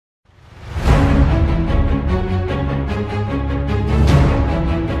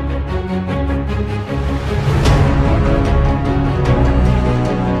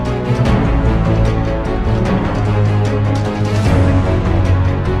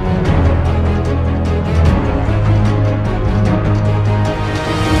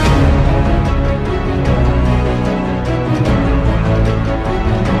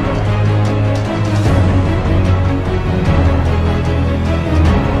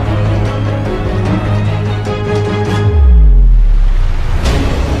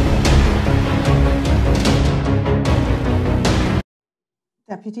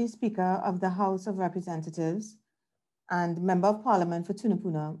Deputy Speaker of the House of Representatives and Member of Parliament for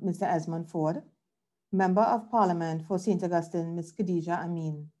Tunapuna, Mr. Esmond Forde, Member of Parliament for St. Augustine, Ms. Khadijah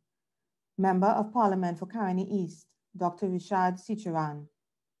Ameen, Member of Parliament for Caroni East, Dr. Rishad Seecheran,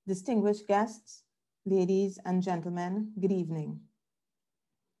 distinguished guests, ladies and gentlemen, good evening.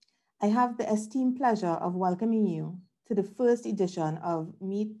 I have the esteemed pleasure of welcoming you to the first edition of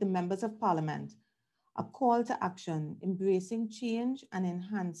Meet the Members of Parliament, a call to action embracing change and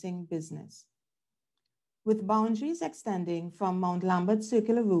enhancing business. With boundaries extending from Mount Lambert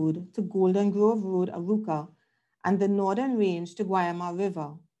Circular Road to Golden Grove Road, Arouca, and the Northern Range to Guyamere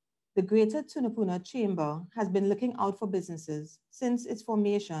River, the Greater Tunapuna Chamber has been looking out for businesses since its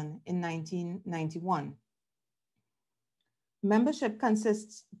formation in 1991. Membership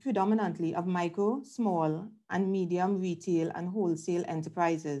consists predominantly of micro, small, and medium retail and wholesale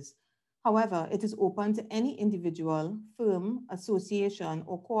enterprises. However, it is open to any individual, firm, association,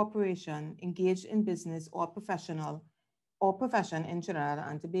 or corporation engaged in business or profession in Trinidad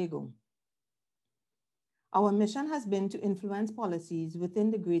and Tobago. Our mission has been to influence policies within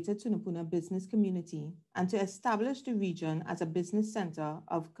the Greater Tunapuna business community and to establish the region as a business center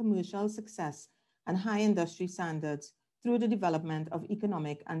of commercial success and high industry standards through the development of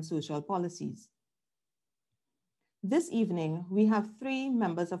economic and social policies. This evening, we have 3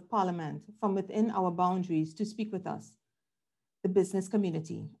 members of parliament from within our boundaries to speak with us, the business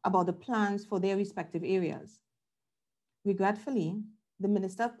community, about the plans for their respective areas. Regretfully, the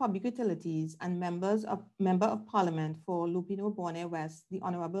Minister of Public Utilities and Member of Parliament for Lupino Borne West, the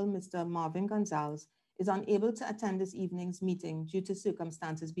Honorable Mr. Marvin Gonzalez, is unable to attend this evening's meeting due to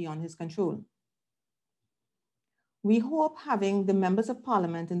circumstances beyond his control. We hope having the members of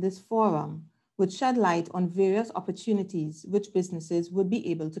parliament in this forum would shed light on various opportunities which businesses would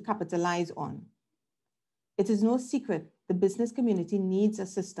be able to capitalize on. It is no secret the business community needs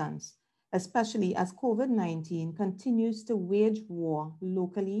assistance, especially as COVID-19 continues to wage war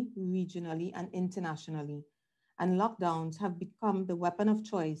locally, regionally, and internationally, and lockdowns have become the weapon of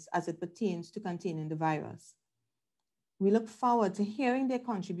choice as it pertains to containing the virus. We look forward to hearing their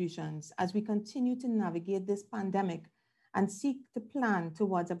contributions as we continue to navigate this pandemic and seek to plan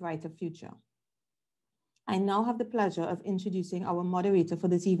towards a brighter future. I now have the pleasure of introducing our moderator for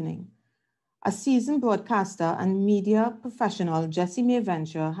this evening. A seasoned broadcaster and media professional, Jessie May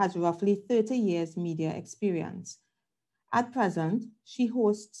Venture has roughly 30 years media experience. At present, she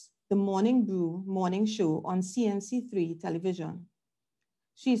hosts the Morning Brew morning show on CNC3 television.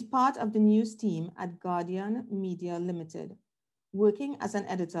 She is part of the news team at Guardian Media Limited, working as an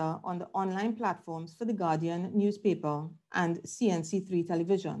editor on the online platforms for the Guardian newspaper and CNC3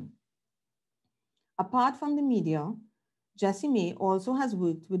 television. Apart from the media, Jessie May also has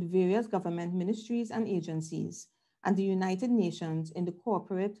worked with various government ministries and agencies and the United Nations in the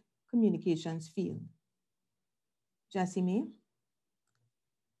corporate communications field. Jessie May.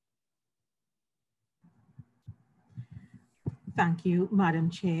 Thank you, Madam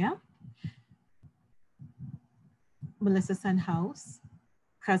Chair. Melissa Senhouse,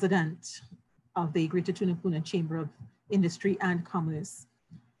 President of the Greater Tunapuna Chamber of Industry and Commerce.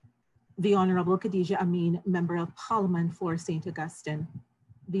 The Honorable Khadijah Ameen, Member of Parliament for St. Augustine.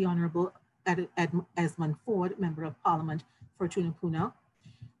 The Honorable Esmond Forde, Member of Parliament for Tunapuna.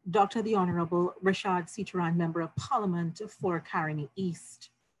 Dr. the Honorable Rishad Seecheran, Member of Parliament for Caroni East.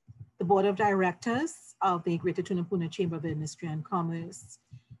 The Board of Directors of the Greater Tunapuna Chamber of Industry and Commerce.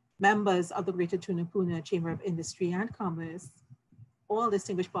 Members of the Greater Tunapuna Chamber of Industry and Commerce. All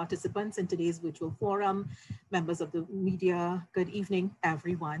distinguished participants in today's virtual forum, members of the media, good evening,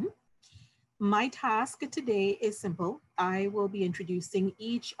 everyone. My task today is simple. I will be introducing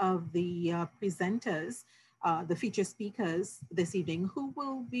each of the presenters, the featured speakers this evening, who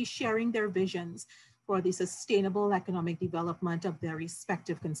will be sharing their visions for the sustainable economic development of their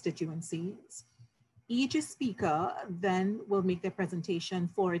respective constituencies. Each speaker then will make their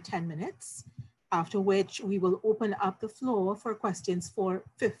presentation for 10 minutes, after which we will open up the floor for questions for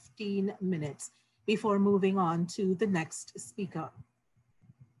 15 minutes before moving on to the next speaker.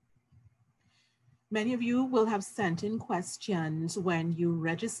 Many of you will have sent in questions when you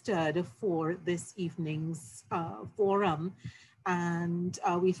registered for this evening's forum, and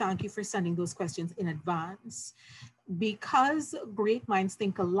we thank you for sending those questions in advance. Because great minds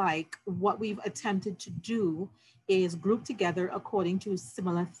think alike, what we've attempted to do is group together according to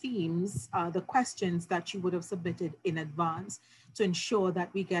similar themes, the questions that you would have submitted in advance to ensure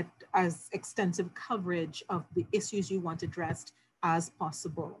that we get as extensive coverage of the issues you want addressed as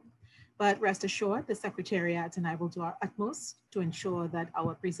possible. But rest assured, the Secretariat and I will do our utmost to ensure that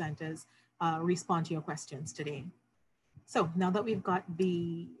our presenters respond to your questions today. So now that we've got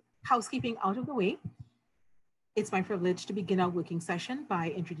the housekeeping out of the way, it's my privilege to begin our working session by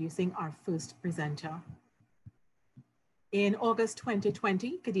introducing our first presenter. In August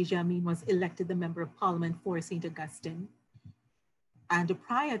 2020, Khadijah Ameen was elected the Member of Parliament for St. Augustine. And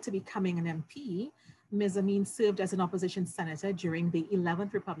prior to becoming an MP, Ms. Ameen served as an opposition senator during the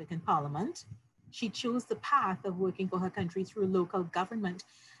 11th Republican Parliament. She chose the path of working for her country through local government,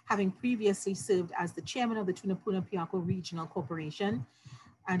 having previously served as the chairman of the Tunapuna Regional Corporation.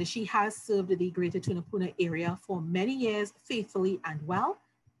 And she has served the Greater Tunapuna area for many years, faithfully and well.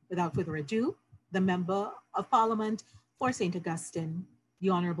 Without further ado, the Member of Parliament for St. Augustine, the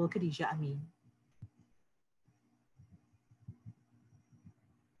Honorable Khadijah Ameen.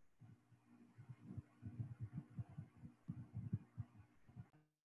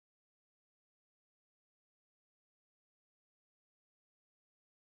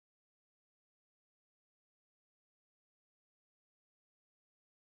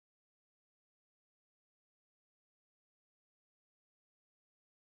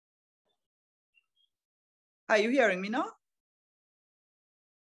 Are you hearing me now?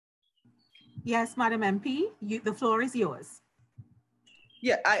 Yes, Madam MP, the floor is yours.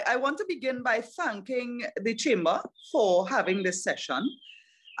 Yeah, I want to begin by thanking the Chamber for having this session.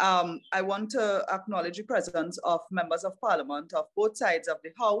 I want to acknowledge the presence of members of Parliament of both sides of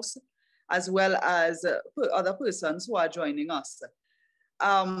the House, as well as other persons who are joining us.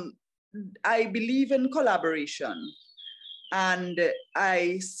 I believe in collaboration, and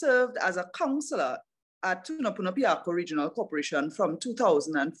I served as a councillor at Tunapuna Regional Corporation from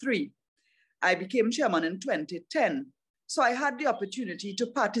 2003. I became chairman in 2010. So I had the opportunity to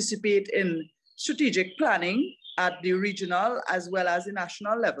participate in strategic planning at the regional as well as the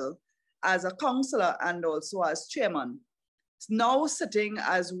national level as a councillor and also as chairman. Now sitting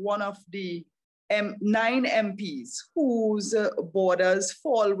as one of the 9 MPs whose borders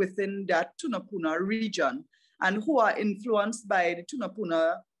fall within that Tunapuna region and who are influenced by the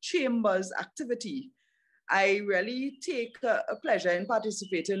Tunapuna Chamber's activity. I really take a pleasure in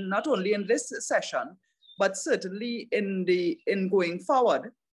participating not only in this session, but certainly in going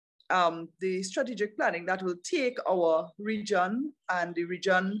forward, the strategic planning that will take our region and the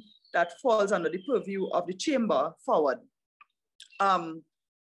region that falls under the purview of the Chamber forward.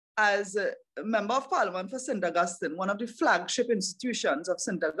 As a Member of Parliament for St. Augustine, one of the flagship institutions of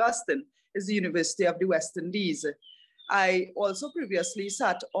St. Augustine is the University of the West Indies. I also previously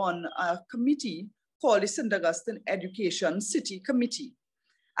sat on a committee called the St. Augustine Education City Committee.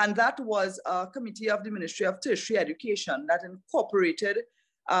 And that was a committee of the Ministry of Tertiary Education that incorporated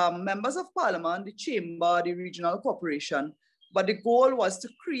members of Parliament, the Chamber, the Regional Corporation. But the goal was to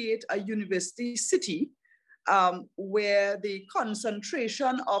create a university city where the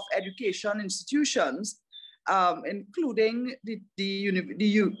concentration of education institutions, including the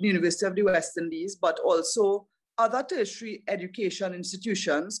University of the West Indies, but also other tertiary education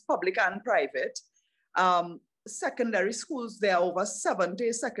institutions, public and private, secondary schools. There are over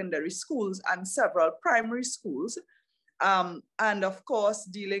 70 secondary schools and several primary schools. And of course,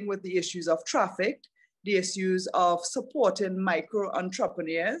 dealing with the issues of traffic, the issues of supporting micro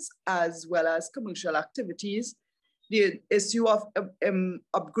entrepreneurs, as well as commercial activities, the issue of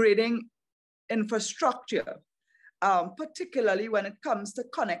upgrading infrastructure, particularly when it comes to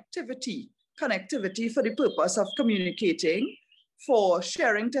connectivity for the purpose of communicating, for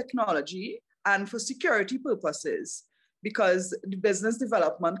sharing technology, and for security purposes, because the business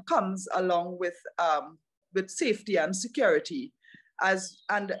development comes along with safety and security.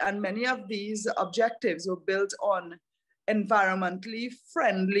 And many of these objectives were built on environmentally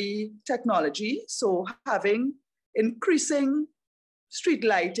friendly technology. So having increasing street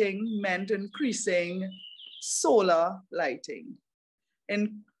lighting meant increasing solar lighting.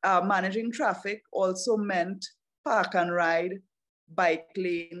 And managing traffic also meant park and ride, bike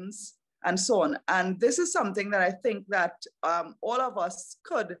lanes, and so on. And this is something that I think that all of us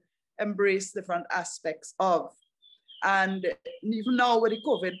could embrace different aspects of. And even now with the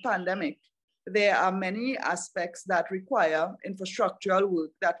COVID pandemic, there are many aspects that require infrastructural work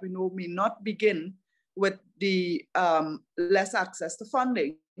that we know may not begin with the less access to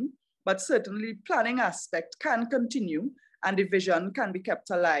funding, but certainly planning aspect can continue and the vision can be kept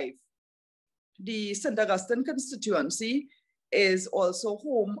alive. The St. Augustine constituency is also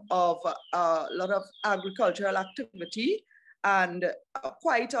home of a lot of agricultural activity and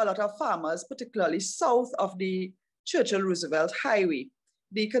quite a lot of farmers, particularly south of the Churchill-Roosevelt Highway.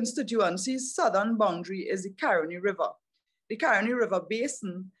 The constituency's southern boundary is the Caroni River. The Caroni River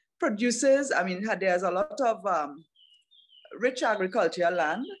basin produces, there's a lot of rich agricultural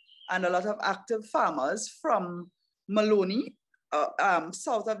land and a lot of active farmers from Maloney,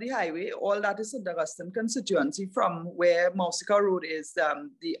 south of the highway, all that is St. Augustine constituency from where Mausica Road is,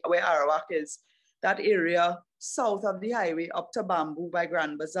 where Arouca is, that area south of the highway up to Bamboo by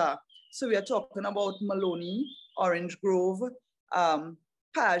Grand Bazaar. So we are talking about Maloney, Orange Grove,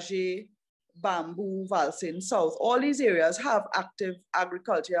 Page, Bamboo, Valsin, South. All these areas have active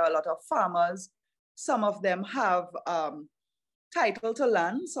agriculture, a lot of farmers. Some of them have title to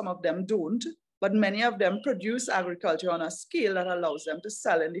land, some of them don't, but many of them produce agriculture on a scale that allows them to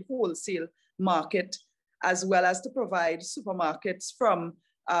sell in the wholesale market, as well as to provide supermarkets from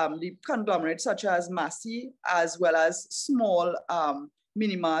the conglomerates such as Massey, as well as small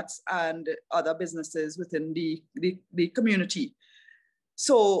mini-marts and other businesses within the community.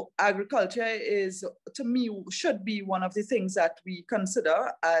 So agriculture is, to me, should be one of the things that we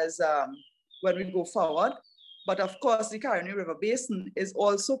consider as when we go forward. But of course, the Caroni River Basin is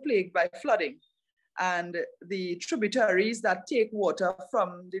also plagued by flooding. And the tributaries that take water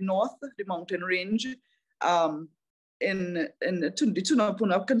from the north, the mountain range, in the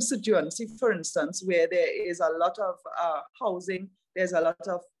Tunapuna constituency, for instance, where there is a lot of housing, there's a lot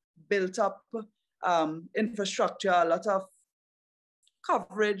of built up infrastructure, a lot of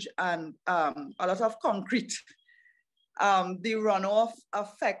coverage, and a lot of concrete. The runoff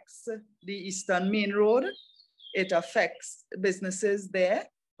affects the Eastern Main Road. It affects businesses there,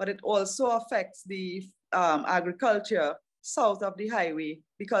 but it also affects the agriculture south of the highway,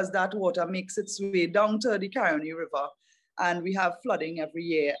 because that water makes its way down to the Caroni River, and we have flooding every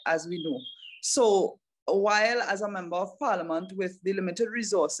year, as we know. So while as a member of parliament with the limited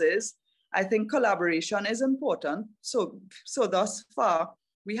resources, I think collaboration is important. So thus far,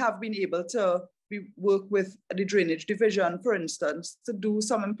 we have been able to work with the drainage division, for instance, to do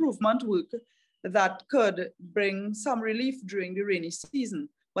some improvement work that could bring some relief during the rainy season.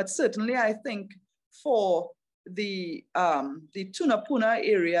 But certainly I think for the Tunapuna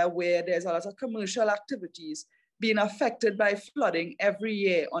area, where there's a lot of commercial activities being affected by flooding every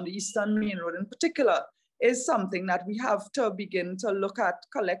year on the Eastern Main Road in particular, is something that we have to begin to look at,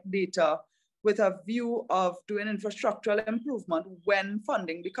 collect data with a view of doing infrastructural improvement when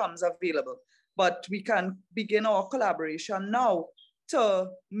funding becomes available. But we can begin our collaboration now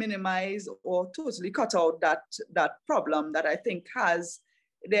to minimize or totally cut out that problem that I think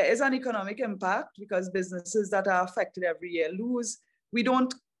there is an economic impact, because businesses that are affected every year lose. We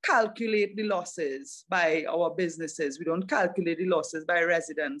don't calculate the losses by our businesses. We don't calculate the losses by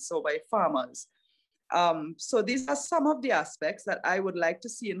residents or by farmers. So these are some of the aspects that I would like to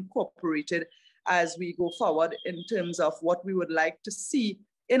see incorporated as we go forward in terms of what we would like to see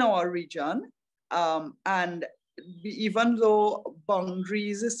in our region. And even though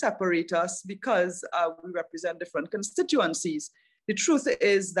boundaries separate us because we represent different constituencies, the truth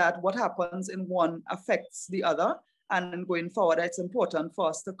is that what happens in one affects the other. And going forward, it's important for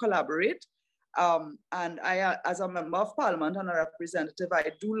us to collaborate. And I, as a member of parliament and a representative,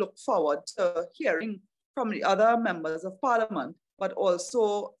 I do look forward to hearing from the other members of parliament, but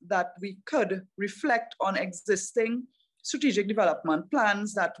also that we could reflect on existing strategic development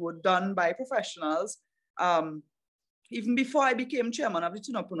plans that were done by professionals. Even before I became chairman of the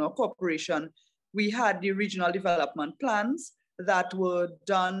Tunapuna Corporation, we had the regional development plans that were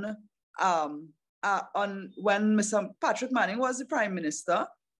done when Mr. Patrick Manning was the Prime Minister.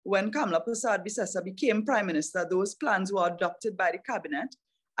 When Kamla Prasad Bisesa became Prime Minister, those plans were adopted by the cabinet,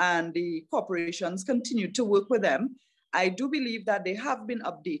 and the corporations continued to work with them. I do believe that they have been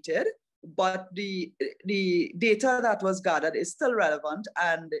updated, but the data that was gathered is still relevant,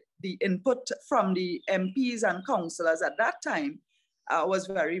 and the input from the MPs and councillors at that time was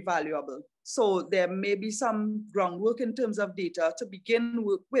very valuable. So there may be some groundwork in terms of data to begin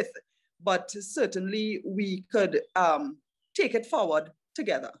with, but certainly we could take it forward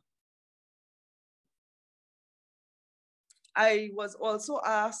together. I was also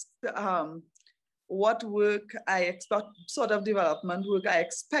asked what work I expect, sort of development work I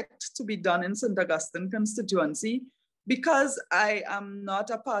expect to be done in St. Augustine constituency. Because I am not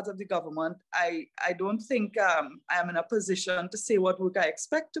a part of the government, I don't think I'm in a position to say what work I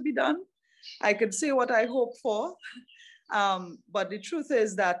expect to be done. I could say what I hope for. But the truth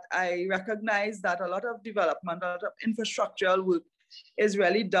is that I recognize that a lot of development, a lot of infrastructural work is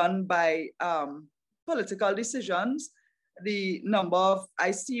really done by political decisions. The number of,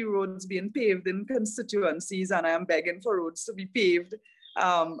 I see roads being paved in constituencies, and I am begging for roads to be paved.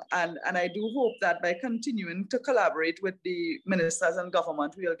 And I do hope that by continuing to collaborate with the ministers and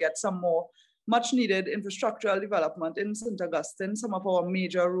government, we'll get some more much needed infrastructural development in St. Augustine. Some of our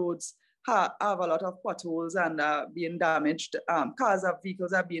major roads have a lot of potholes and are being damaged.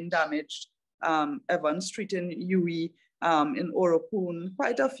 Vehicles are being damaged Evans Street in UE, in Oropun,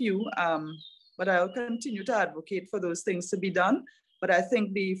 quite a few. But I'll continue to advocate for those things to be done. But I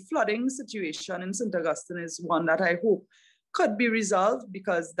think the flooding situation in St. Augustine is one that I hope could be resolved,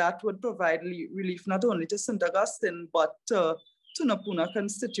 because that would provide relief not only to St. Augustine, but to Tunapuna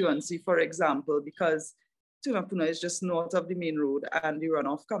constituency, for example, because Tunapuna is just north of the main road and the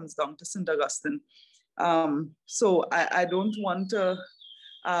runoff comes down to St. Augustine. So I don't want to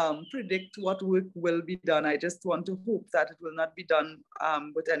predict what work will be done. I just want to hope that it will not be done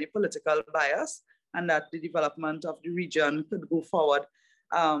with any political bias, and that the development of the region could go forward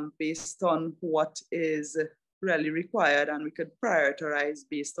based on what is really required, and we could prioritize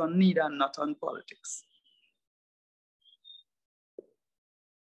based on need and not on politics.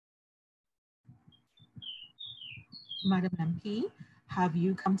 Madam MP, have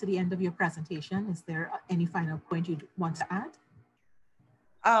you come to the end of your presentation? Is there any final point you'd want to add?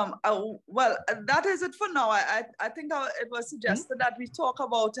 Well, that is it for now. I think it was suggested that we talk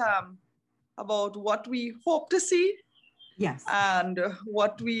about what we hope to see, yes, and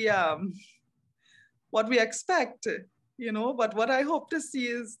what we expect. You know, but what I hope to see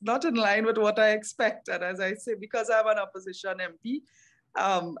is not in line with what I expect. And as I say, because I'm an opposition MP,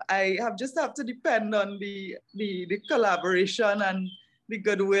 I just have to depend on the collaboration and the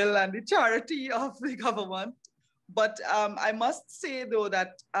goodwill and the charity of the government. But I must say, though,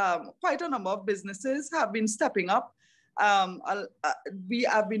 that quite a number of businesses have been stepping up. We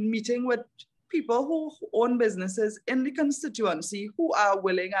have been meeting with people who own businesses in the constituency who are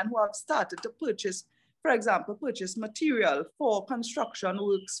willing and who have started to purchase, for example, purchase material for construction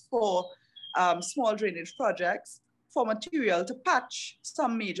works, for small drainage projects, for material to patch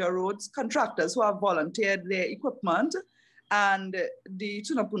some major roads, contractors who have volunteered their equipment. And the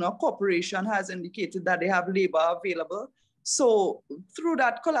Tunapuna Corporation has indicated that they have labor available. So through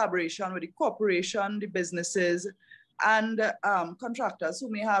that collaboration with the corporation, the businesses, and contractors who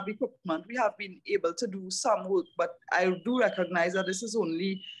may have equipment, we have been able to do some work. But I do recognize that this is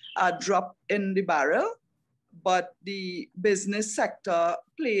only a drop in the barrel. But the business sector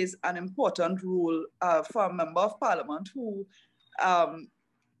plays an important role for a member of parliament who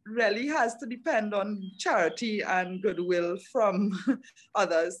really has to depend on charity and goodwill from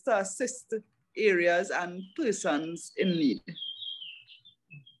others to assist areas and persons in need.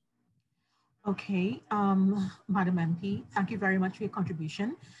 Okay, Madam MP, thank you very much for your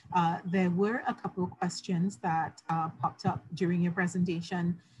contribution. There were a couple of questions that popped up during your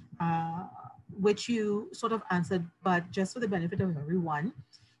presentation, which you sort of answered, but just for the benefit of everyone,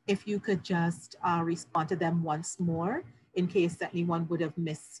 if you could just respond to them once more, in case that anyone would have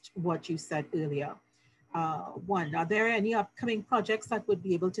missed what you said earlier. One, are there any upcoming projects that would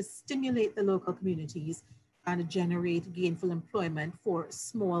be able to stimulate the local communities and generate gainful employment for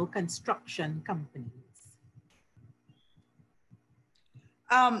small construction companies?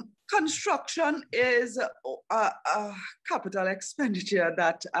 Construction is a capital expenditure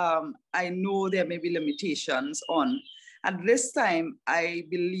that I know there may be limitations on. At this time, I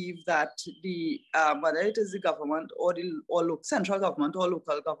believe that whether it is the government or central government or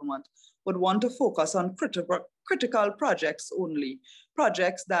local government would want to focus on critical projects only,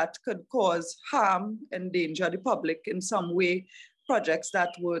 projects that could cause harm, endanger the public in some way, projects that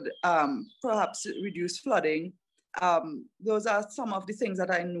would perhaps reduce flooding. Those are some of the things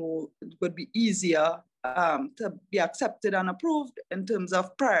that I know would be easier to be accepted and approved in terms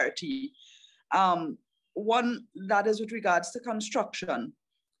of priority. One that is with regards to construction.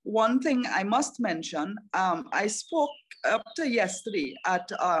 One thing I must mention, I spoke up to yesterday at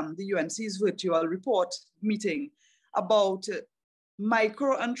the UNC's virtual report meeting about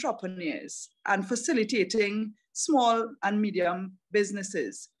micro entrepreneurs and facilitating small and medium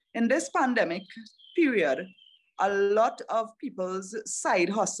businesses. In this pandemic period, a lot of people's side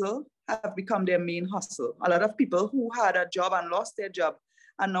hustle have become their main hustle. A lot of people who had a job and lost their job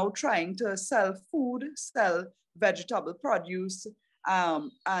are now trying to sell food, sell vegetable produce, and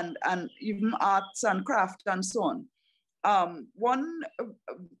even arts and craft and so on. One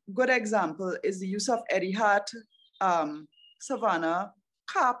good example is the use of Eddie Hart Savannah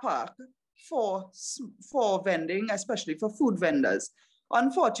car park for vending, especially for food vendors.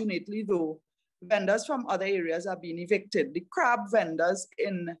 Unfortunately, though, vendors from other areas are being evicted. The crab vendors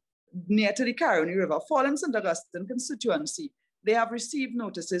near to the Caroni River, fall in St. Augustine constituency, they have received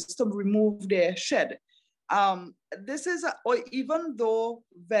notices to remove their shed. This is, even though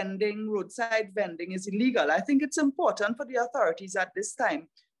roadside vending is illegal, I think it's important for the authorities at this time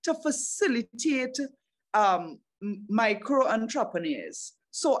to facilitate micro entrepreneurs.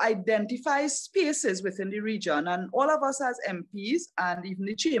 So identify spaces within the region, and all of us as MPs and even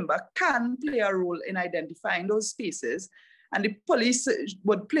the chamber can play a role in identifying those spaces, and the police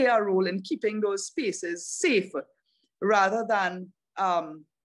would play a role in keeping those spaces safe rather than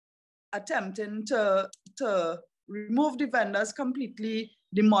attempting to remove the vendors completely,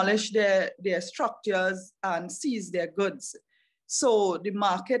 demolish their structures and seize their goods. So the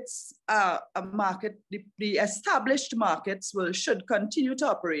markets, the established markets should continue to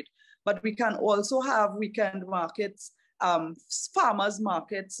operate, but we can also have weekend markets, farmers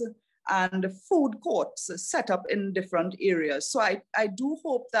markets, and food courts set up in different areas. So I do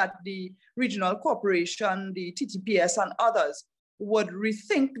hope that the regional corporation, the TTPS and others would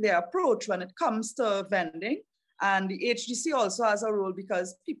rethink their approach when it comes to vending. And the HDC also has a role,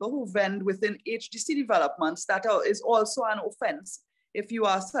 because people who vend within HDC developments, that is also an offense. If you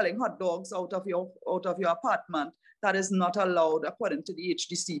are selling hot dogs out of your apartment, that is not allowed according to the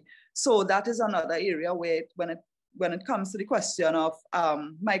HDC. So that is another area where when it comes to the question of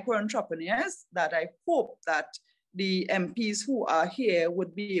micro entrepreneurs, that I hope that the MPs who are here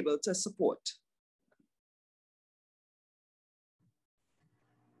would be able to support.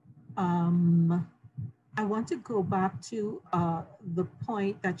 I want to go back to the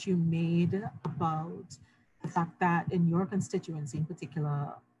point that you made about the fact that in your constituency in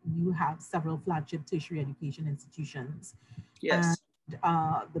particular, you have several flagship tertiary education institutions. Yes.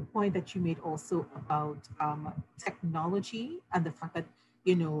 And the point that you made also about technology and the fact that,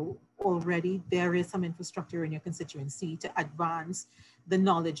 you know, already there is some infrastructure in your constituency to advance the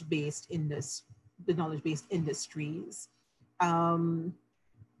knowledge-based industries.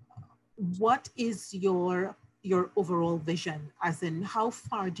 What is your overall vision, as in how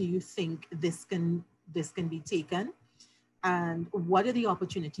far do you think this can be taken, and what are the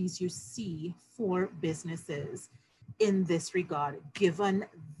opportunities you see for businesses in this regard, given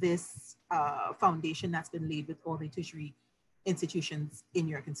this foundation that's been laid with all the tertiary institutions in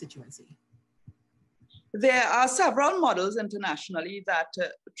your constituency? There are several models internationally that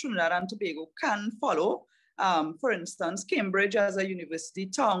Trinidad and Tobago can follow. For instance, Cambridge as a university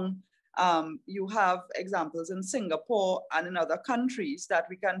town. You have examples in Singapore and in other countries that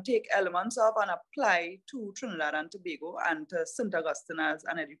we can take elements of and apply to Trinidad and Tobago and to St. Augustine as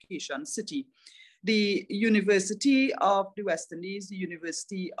an education city. The University of the West Indies, the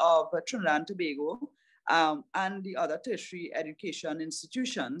University of Trinidad and Tobago, and the other tertiary education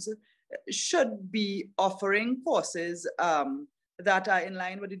institutions should be offering courses that are in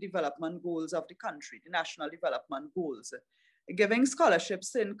line with the development goals of the country, the national development goals. Giving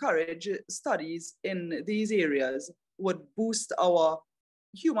scholarships to encourage studies in these areas would boost our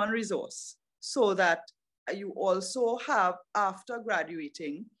human resource, so that you also have, after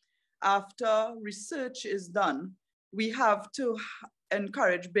graduating, after research is done, we have to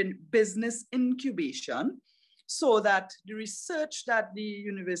encourage business incubation, so that the research that the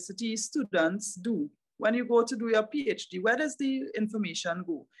university students do, when you go to do your PhD, where does the information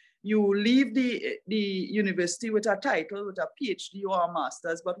go? You leave the university with a title, with a PhD or a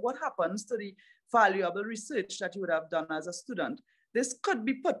master's, but what happens to the valuable research that you would have done as a student? This could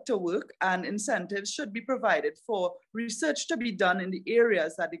be put to work, and incentives should be provided for research to be done in the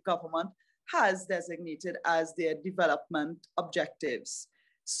areas that the government has designated as their development objectives,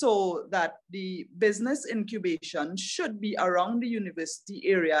 so that the business incubation should be around the university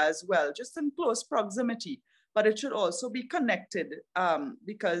area as well, just in close proximity. But it should also be connected,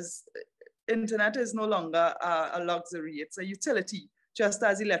 because internet is no longer a luxury, it's a utility, just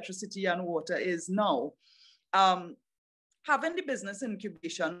as electricity and water is now. Having the business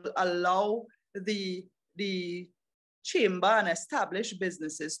incubation will allow the chamber and established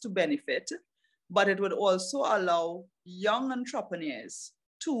businesses to benefit, but it would also allow young entrepreneurs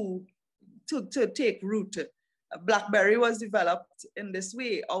to take root. BlackBerry was developed in this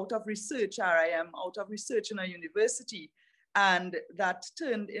way, out of research, RIM, out of research in a university, and that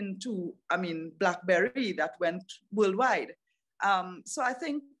turned into, BlackBerry that went worldwide. So I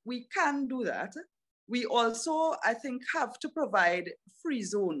think we can do that. We also, I think, have to provide free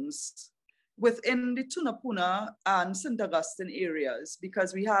zones within the Tunapuna and St. Augustine areas,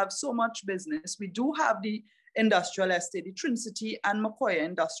 because we have so much business. We do have the industrial estate, the Trincity and McCoy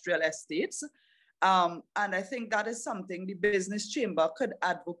industrial estates. And I think that is something the business chamber could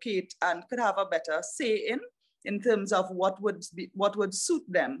advocate and could have a better say in terms of what would suit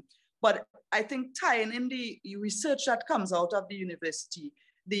them. But I think tying in the research that comes out of the university,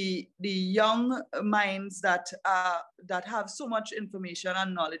 the young minds that have so much information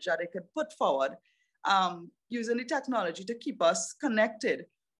and knowledge that they could put forward, using the technology to keep us connected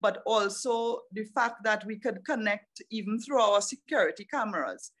but also the fact that we could connect even through our security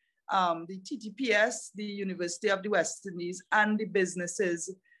cameras, the TTPS, the University of the West Indies, and the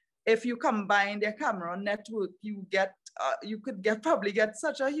businesses. If you combine their camera network, you could probably get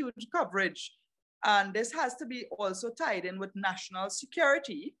such a huge coverage. And this has to be also tied in with national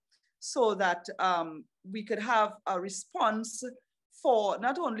security, so that we could have a response for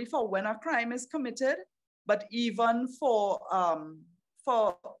not only for when a crime is committed, but even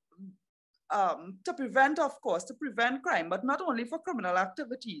to prevent, of course, to prevent crime, but not only for criminal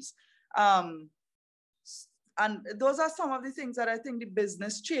activities. And those are some of the things that I think the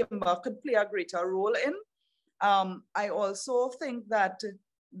business chamber could play a greater role in. I also think that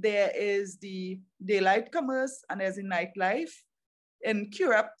there is the daylight commerce and there's the nightlife. In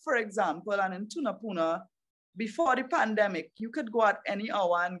Curep, for example, and in Tunapuna, before the pandemic, you could go at any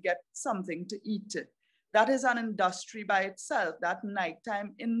hour and get something to eat. That is an industry by itself, that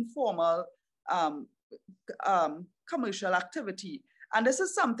nighttime informal commercial activity. And this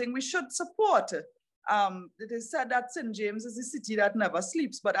is something we should support. It is said that St. James is a city that never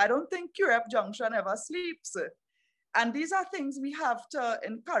sleeps, but I don't think Curep Junction ever sleeps. And these are things we have to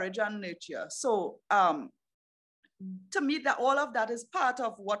encourage and nurture. So to me, that all of that is part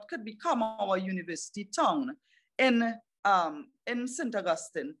of what could become our university town in St.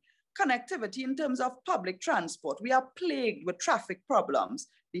 Augustine. Connectivity in terms of public transport. We are plagued with traffic problems.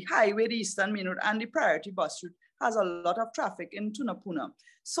 The highway, the Eastern Main Road, and the priority bus route has a lot of traffic in Tunapuna.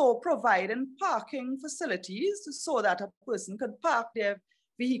 So providing parking facilities so that a person could park their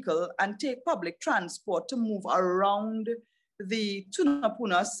vehicle and take public transport to move around the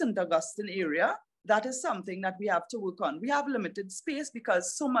Tunapuna, St. Augustine area, that is something that we have to work on. We have limited space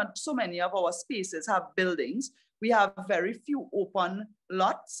because so many of our spaces have buildings. We have very few open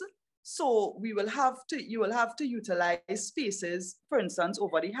lots. So you will have to utilize spaces, for instance,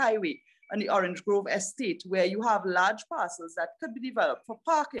 over the highway on the Orange Grove estate, where you have large parcels that could be developed for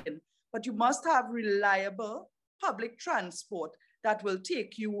parking, but you must have reliable public transport that will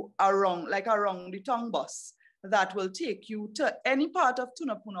take you around, like around the tongue bus, that will take you to any part of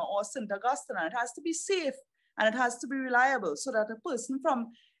Tunapuna or St. Augustine. And it has to be safe and it has to be reliable so that a person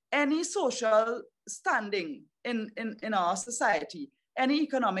from any social standing in our society, any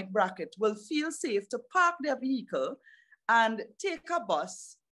economic bracket, will feel safe to park their vehicle and take a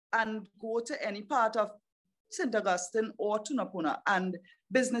bus and go to any part of St. Augustine or Tunapuna, and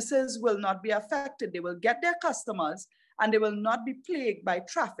businesses will not be affected. They will get their customers and they will not be plagued by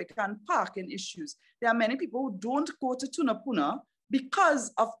traffic and parking issues. There are many people who don't go to Tunapuna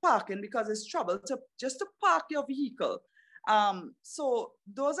because of parking, because it's trouble just to park your vehicle. So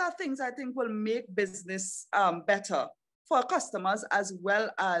those are things I think will make business better for customers as well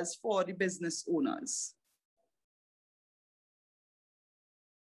as for the business owners.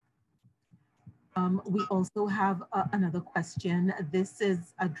 We also have another question. This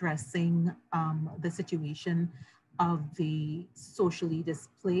is addressing the situation of the socially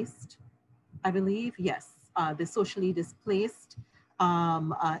displaced, I believe. Yes, the socially displaced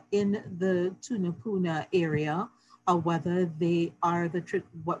in the Tunapuna area, whether they are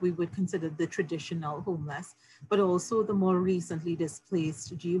what we would consider the traditional homeless, but also the more recently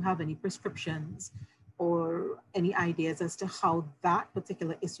displaced. Do you have any prescriptions or any ideas as to how that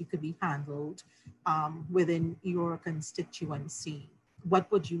particular issue could be handled within your constituency?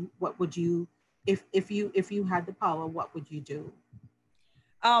 What would you, if you had the power, what would you do?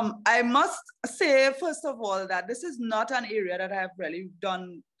 I must say, first of all, that this is not an area that I have really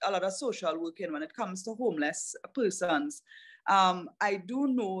done a lot of social work in when it comes to homeless persons. I do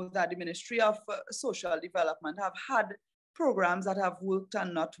know that the Ministry of Social Development have had programs that have worked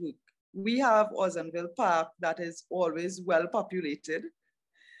and not worked. We have Ozenville Park that is always well populated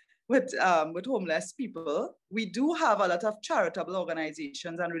with homeless people. We do have a lot of charitable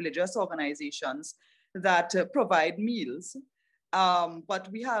organizations and religious organizations that provide meals. But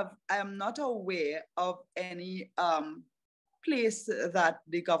I am not aware of any place that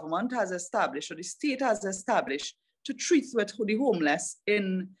the government has established or the state has established to treat with the homeless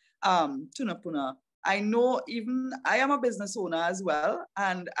in Tunapuna. I know, even I am a business owner as well,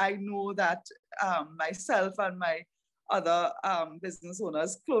 and I know that myself and my other business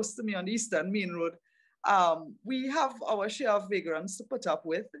owners close to me on the Eastern Main Road, we have our share of vagrants to put up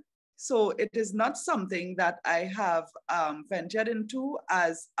with. So it is not something that I have ventured into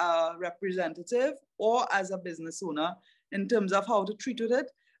as a representative or as a business owner in terms of how to treat with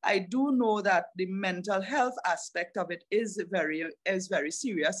it. I do know that the mental health aspect of it is very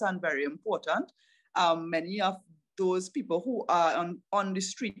serious and very important. Many of those people who are on the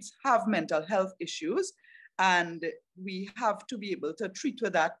streets have mental health issues. And we have to be able to treat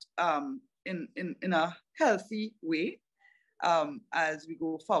with that in a healthy way as we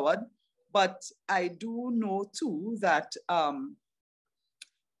go forward. But I do know too that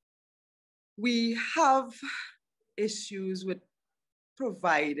we have issues with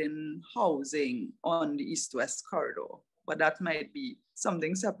providing housing on the East-West corridor, but that might be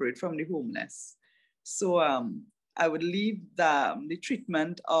something separate from the homeless. So I would leave the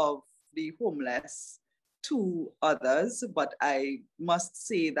treatment of the homeless to others, but I must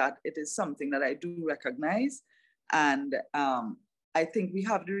say that it is something that I do recognize, and I think we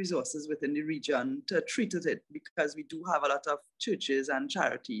have the resources within the region to treat it, because we do have a lot of churches and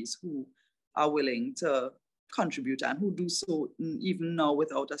charities who are willing to contribute and who do so even now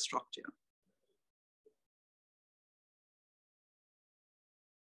without a structure.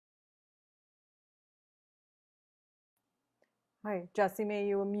 Hi, Jasime,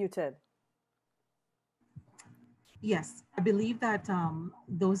 you were muted. Yes, I believe that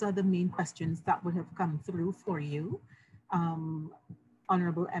those are the main questions that would have come through for you,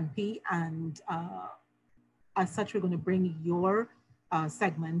 Honorable MP, and as such, we're going to bring your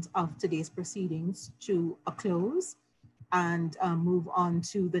segment of today's proceedings to a close and move on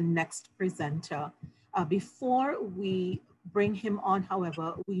to the next presenter. Before we bring him on,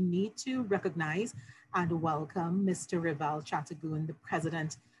 however, we need to recognize and welcome Mr. Rival Chattagoon, the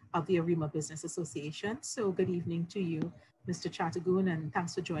president of the Arouca Business Association. So good evening to you, Mr. Chattagoon, and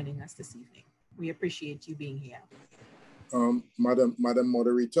thanks for joining us this evening. We appreciate you being here. Madam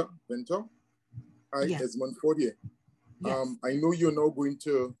Moderator, Bento, hi, Yes. Esmond Forde. Yes. I know you're now going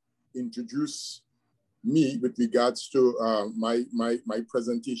to introduce me with regards to my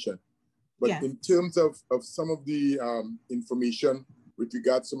presentation, but yes. in terms of some of the information with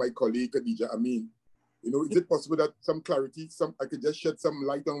regards to my colleague Khadijah Ameen, you know, is it possible that some clarity, I could just shed some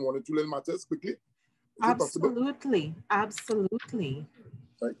light on one or two little matters quickly? Is Absolutely, absolutely.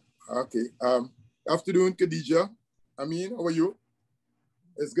 Right. Okay. Afternoon, Khadijah. Ameen, how are you?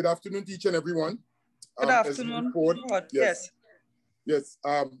 It's good afternoon to each and everyone. Good afternoon. Yes. Yes.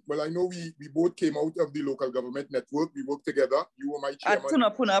 Well, I know we both came out of the local government network. We worked together. You were my chairman. At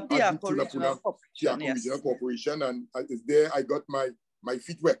Tunapuna Regional Corporation, and it's there I got my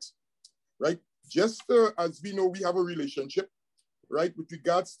feet wet. Right. Just as we know, we have a relationship, right? With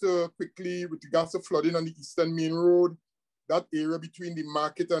regards to flooding on the Eastern Main Road, that area between the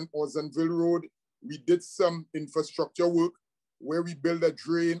market and Ozenville Road, we did some infrastructure work where we built a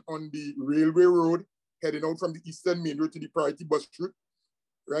drain on the railway road heading out from the Eastern Main Road to the priority bus route,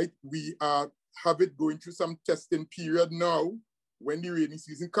 right? We have it going through some testing period now when the rainy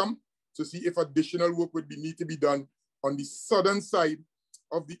season comes to see if additional work would need to be done on the southern side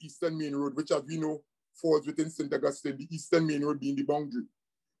of the Eastern Main Road, which, as we know, falls within St. Augustine, the Eastern Main Road being the boundary,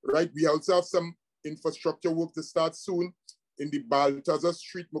 right? We also have some infrastructure work to start soon in the Baltazar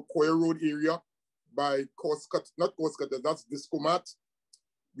Street, McCoy Road area by that's Discomat.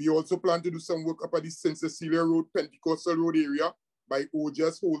 We also plan to do some work up at the St. Cecilia Road, Pentecostal Road area by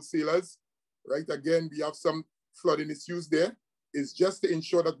Ojas Wholesalers, right? Again, we have some flooding issues there. It's just to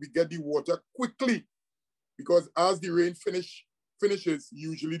ensure that we get the water quickly, because as the rain finishes,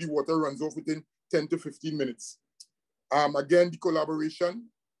 usually the water runs off within 10 to 15 minutes. Again, the collaboration,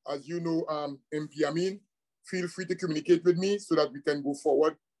 as you know, MP Ameen, feel free to communicate with me so that we can go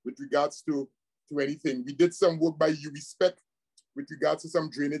forward with regards to anything. We did some work by UBSpec with regards to some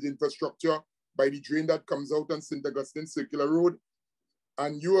drainage infrastructure by the drain that comes out on St. Augustine Circular Road.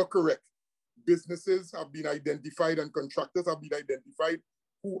 And you are correct. Businesses have been identified and contractors have been identified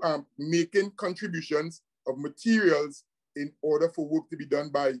who are making contributions of materials in order for work to be done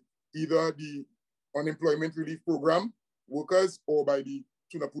by either the Unemployment Relief Program workers or by the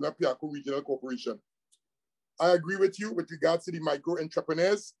Tunapuna Regional Corporation. I agree with you with regards to the micro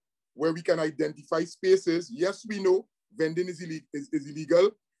entrepreneurs where we can identify spaces. Yes, we know vending is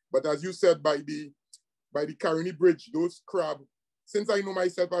illegal, but as you said, by the Caroni Bridge, those crab, since I know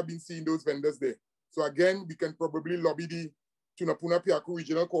myself, I've been seeing those vendors there. So again, we can probably lobby the Tunapuna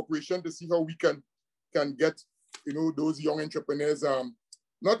Regional Corporation to see how we can get, you know, those young entrepreneurs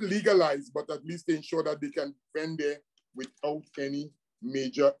not legalized, but at least ensure that they can vend there without any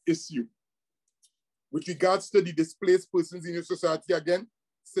major issue. With regards to the displaced persons in your society, again,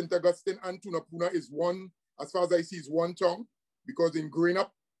 St. Augustine and Tunapuna is one, as far as I see, is one town, because in growing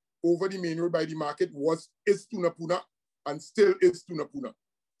up over the main road by the market is Tunapuna and still is Tunapuna.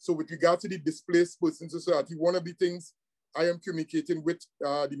 So with regards to the displaced persons society, one of the things I am communicating with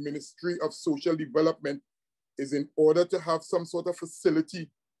the Ministry of Social Development is in order to have some sort of facility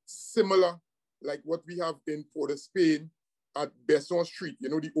similar like what we have in Forde, Spain at Besson Street, you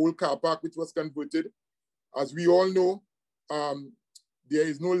know, the old car park which was converted. As we all know, there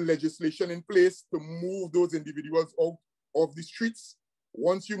is no legislation in place to move those individuals out of the streets.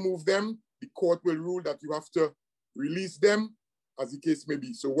 Once you move them, the court will rule that you have to release them, as the case may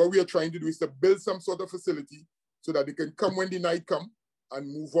be. So what we are trying to do is to build some sort of facility so that they can come when the night come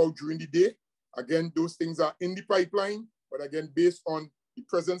and move out during the day. Again, those things are in the pipeline, but again, based on the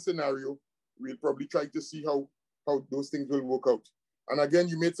present scenario, we'll probably try to see how those things will work out. And again,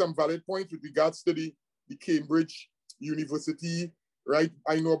 you made some valid points with regards to the Cambridge University, right?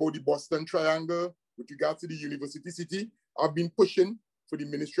 I know about the Boston Triangle. With regards to the University City, I've been pushing for the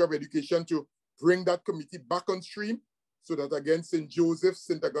Ministry of Education to bring that committee back on stream so that again, St. Joseph,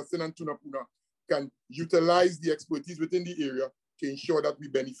 St. Augustine, and Tunapuna can utilize the expertise within the area to ensure that we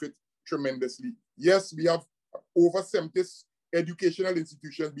benefit tremendously. Yes, we have over 70 educational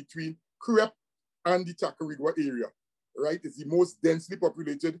institutions between Crep and the Tacarigua area, right? It's the most densely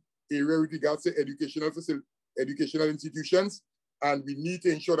populated area with regards to educational institutions, and we need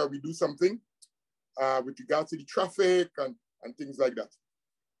to ensure that we do something with regards to the traffic and things like that.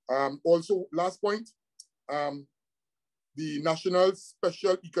 Also, last point, the National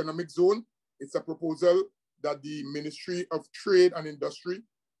Special Economic Zone, it's a proposal that the Ministry of Trade and Industry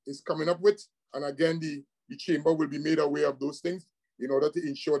is coming up with. And again, the Chamber will be made aware of those things in order to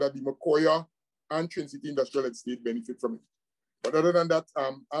ensure that the Macoya and Twin City Industrial Estate benefit from it. But other than that,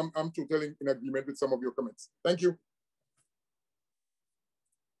 I'm totally in agreement with some of your comments. Thank you.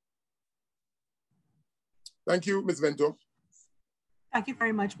 Thank you, Ms. Vento. Thank you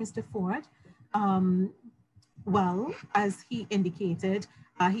very much, Mr. Forde. Well, as he indicated,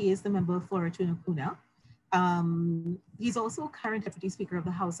 he is the member for Tunapuna. He's also current Deputy Speaker of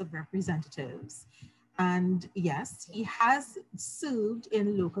the House of Representatives. And yes, he has served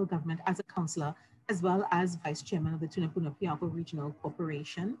in local government as a councillor, as well as Vice Chairman of the Tunapuna Piako Regional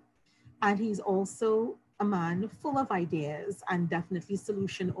Corporation. And he's also a man full of ideas and definitely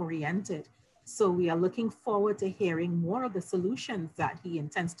solution-oriented. So we are looking forward to hearing more of the solutions that he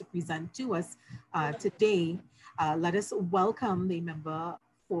intends to present to us today. Let us welcome the Member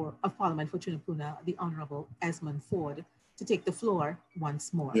of Parliament for Tunapuna, the Honorable Esmond Forde, to take the floor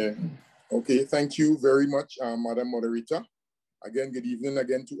once more. Yeah. Okay, thank you very much, Madam Moderator. Again, good evening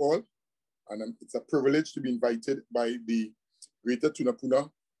again to all. And it's a privilege to be invited by the Greater Tunapuna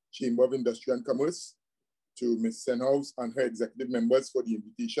Chamber of Industry and Commerce to Ms. Senhouse and her executive members for the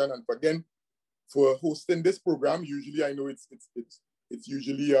invitation, and again, for hosting this program. Usually, I know it's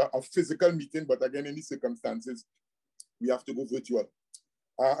usually a physical meeting, but again, in these circumstances, we have to go virtual.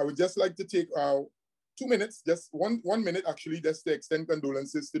 I would just like to take 2 minutes, just one minute actually, just to extend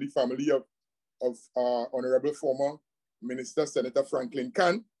condolences to the family of Honorable former Minister Senator Franklin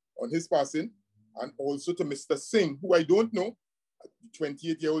Khan on his passing, and also to Mr. Singh, who I don't know, the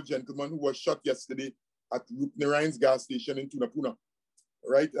 28-year-old gentleman who was shot yesterday at Rupnarayan's gas station in Tunapuna.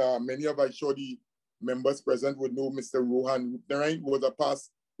 Right, many of I'm sure the members present would know Mr. Rohan Rupnarayan,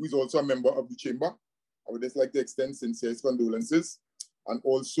 who is also a member of the chamber. I would just like to extend sincere condolences. And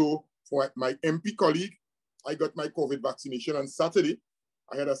also for my MP colleague, I got my COVID vaccination on Saturday.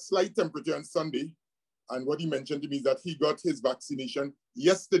 I had a slight temperature on Sunday. And what he mentioned to me is that he got his vaccination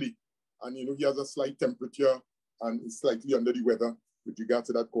yesterday. And you know, he has a slight temperature and is slightly under the weather with regard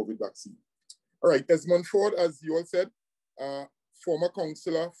to that COVID vaccine. All right, Esmond Forde, as you all said, former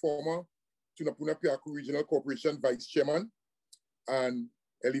councillor, former Tunapuna Piako Regional Corporation Vice Chairman, and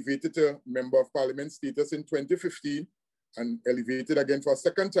elevated to Member of Parliament status in 2015, and elevated again for a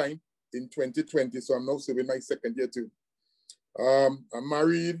second time in 2020. So I'm now serving my second year too. I'm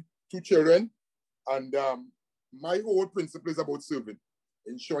married, 2 children, and my whole principle is about serving,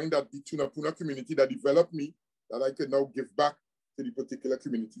 ensuring that the Tunapuna community that developed me, that I can now give back to the particular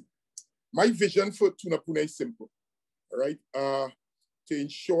community. My vision for Tunapuna is simple, all right? To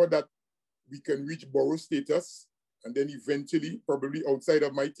ensure that we can reach borough status, and then eventually, probably outside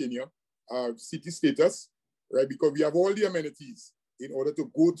of my tenure, city status, right? Because we have all the amenities in order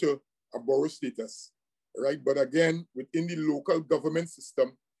to go to a borough status, right? But again, within the local government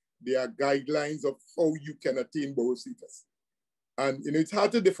system, there are guidelines of how you can attain borough status. And you know,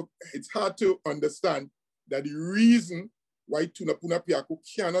 it's hard to understand that the reason why Tunapuna Piako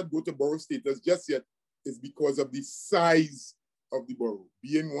cannot go to borough status just yet is because of the size of the borough,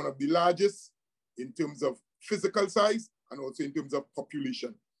 being one of the largest in terms of physical size and also in terms of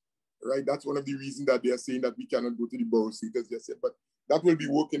population, right? That's one of the reasons that they are saying that we cannot go to the borough status just yet, but that will be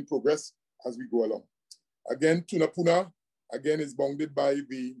work in progress as we go along. Again, Tunapuna, again, is bounded by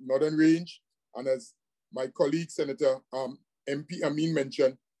the Northern Range, and as my colleague, Senator MP Ameen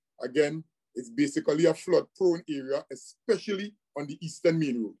mentioned, again, it's basically a flood-prone area, especially on the Eastern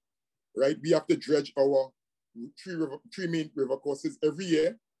Main Road, right? We have to dredge our three main river courses every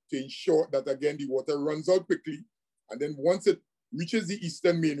year to ensure that, again, the water runs out quickly. And then once it reaches the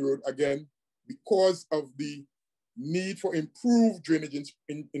Eastern Main Road, again, because of the need for improved drainage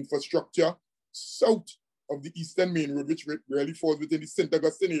infrastructure south of the Eastern Main Road, which really falls within the St.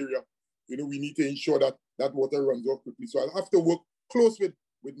 Augustine area, you know, we need to ensure that that water runs off quickly. So I'll have to work close with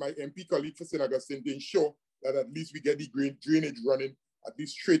my MP colleague for St. Augustine to ensure that at least we get the drainage running at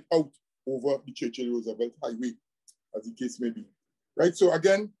least straight out over the Churchill Roosevelt Highway, as the case may be. Right, so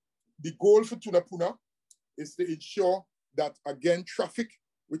again, the goal for Tunapuna is to ensure that, again, traffic,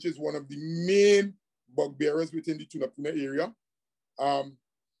 which is one of the main bugbearers within the Tunapuna area,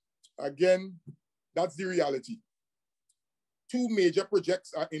 again, that's the reality. Two major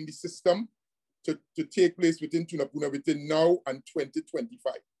projects are in the system to take place within Tunapuna within now and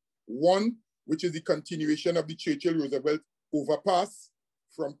 2025. One, which is the continuation of the Churchill Roosevelt overpass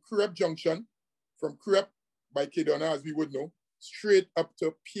from Crep Junction, from Crep by Kedona, as we would know, straight up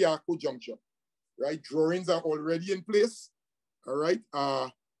to Piaco Junction, right? Drawings are already in place, all right?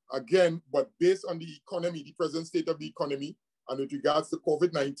 Again, but based on the economy, the present state of the economy, and with regards to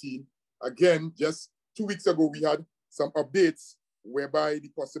COVID-19, again, just 2 weeks ago, we had some updates whereby the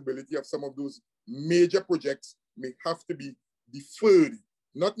possibility of some of those major projects may have to be deferred,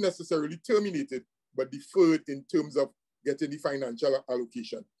 not necessarily terminated, but deferred in terms of getting the financial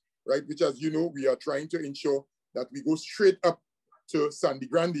allocation, right? Which, as you know, we are trying to ensure that we go straight up to Sandy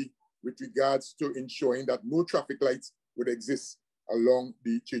Grande with regards to ensuring that no traffic lights would exist along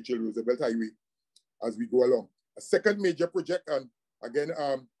the Churchill Roosevelt Highway as we go along. A second major project, and again,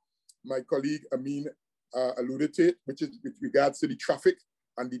 my colleague Ameen alluded to it, which is with regards to the traffic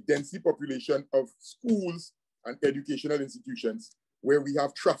and the density population of schools and educational institutions where we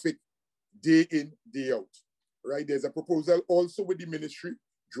have traffic day in, day out, right? There's a proposal also with the ministry.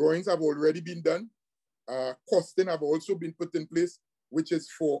 Drawings have already been done. Costing have also been put in place, which is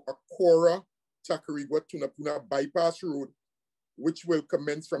for a Cora Tacarigua Tunapuna bypass road, which will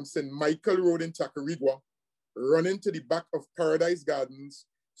commence from St. Michael Road in Tacarigua, running to the back of Paradise Gardens,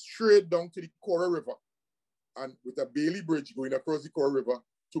 straight down to the Cora River, and with a Bailey Bridge going across the Cora River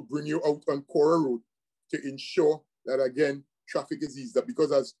to bring you out on Cora Road to ensure that, again, traffic is eased up.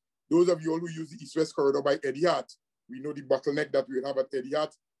 Because as those of you all who use the East-West corridor by Eddie Hart, we know the bottleneck that we have at Eddie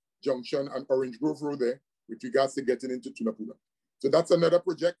Hart Junction and Orange Grove Road there with regards to getting into Tunapuna. So that's another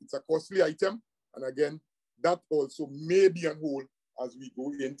project. It's a costly item. And again, that also may be on hold as we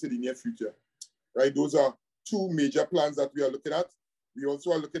go into the near future, right? Those are two major plans that we are looking at. We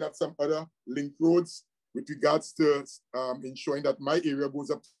also are looking at some other link roads with regards to ensuring that my area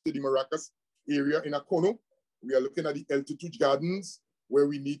goes up to the Maracas area in Akono. We are looking at the El Tutuj Gardens, where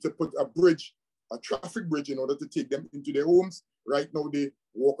we need to put a bridge, a traffic bridge, in order to take them into their homes. Right now, they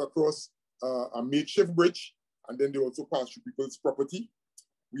walk across a makeshift bridge, and then they also pass through people's property.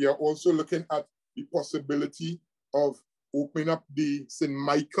 We are also looking at the possibility of opening up the St.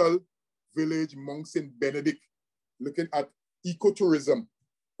 Michael Village, Mount St. Benedict, looking at ecotourism,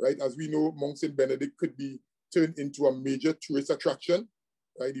 right? As we know, Mount St. Benedict could be turned into a major tourist attraction,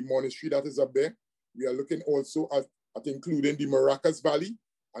 right? The monastery that is up there. We are looking also at including the Maracas Valley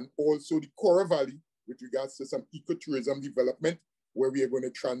and also the Cora Valley with regards to some ecotourism development, where we are going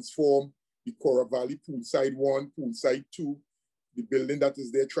to transform the Cora Valley Poolside 1, Poolside 2, the building that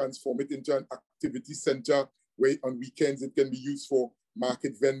is there, transform it into an activity center where on weekends it can be used for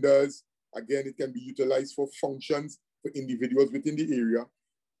market vendors. Again, it can be utilized for functions for individuals within the area.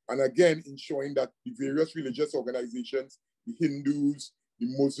 And again, ensuring that the various religious organizations, the Hindus, the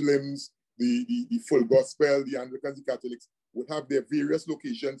Muslims, the Full Gospel, the Anglicans, the Catholics, would have their various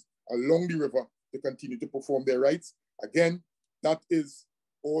locations along the river to continue to perform their rites. Again, that is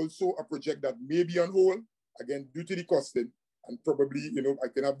also a project that may be on hold, again, due to the costing. And probably, you know, I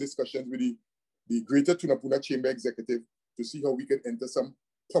can have discussions with the Greater Tunapuna Chamber Executive to see how we can enter some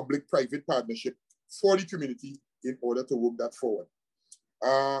public-private partnership for the community in order to work that forward.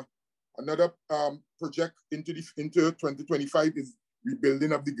 Another project into 2025 is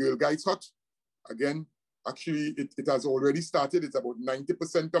rebuilding of the Girl Guides Hut. Again, actually, it has already started. It's about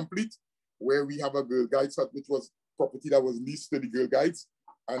 90% complete, where we have a Girl Guides Hut, which was property that was leased to the Girl Guides.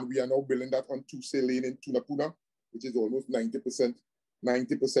 And we are now building that on Tuesday Lane in Tunapuna, which is almost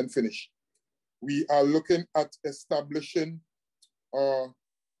 90% finished. We are looking at establishing Tunapuna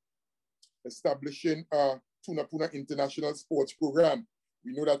International Sports Program.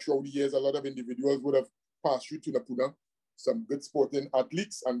 We know that throughout the years, a lot of individuals would have passed through Tunapuna, some good sporting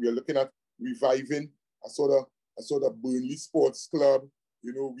athletes, and we are looking at reviving a sort of Burnley Sports Club.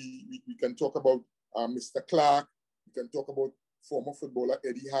 You know, we can talk about Mr. Clark. We can talk about former footballer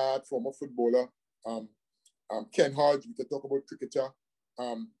Eddie Hart, former footballer Ken Hodge, we can talk about cricketer,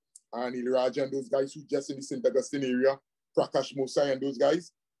 and Iliraja and those guys who just in the St. Augustine area, Prakash Mosai and those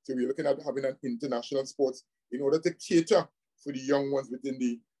guys. So we're looking at having an international sports in order to cater for the young ones within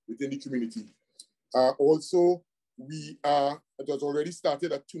the community. Also, it was already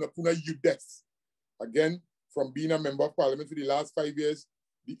started at Tunapuna Youth Desk. Again, from being a member of parliament for the last 5 years,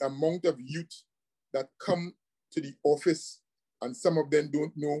 the amount of youth that come to the office, and some of them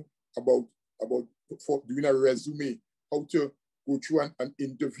don't know about for doing a resume, how to go through an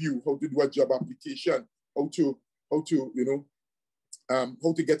interview, how to do a job application, how to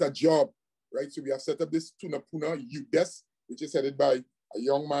get a job, right? So we have set up this Tunapuna Youth Desk, which is headed by a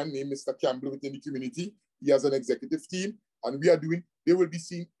young man named Mr. Campbell within the community. He has an executive team, and they will be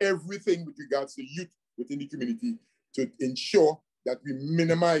seeing everything with regards to youth within the community to ensure that we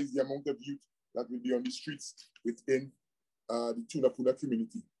minimize the amount of youth that will be on the streets within the Tunapuna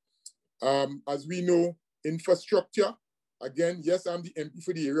community. As we know, infrastructure, again, yes, I'm the MP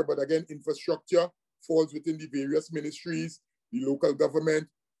for the area, but again, infrastructure falls within the various ministries, the local government,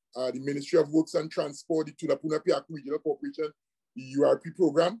 the Ministry of Works and Transport, the Tunapuna Piak Regional Corporation, the URP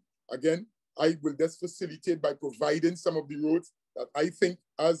program. Again, I will just facilitate by providing some of the roads that I think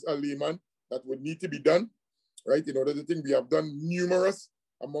as a layman that would need to be done, right? In order to think we have done numerous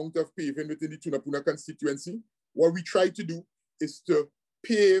amount of paving within the Tunapuna constituency. What we try to do is to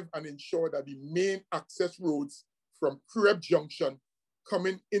pave and ensure that the main access roads from Creb Junction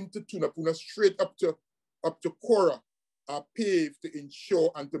coming into Tunapuna straight up to Cora are paved to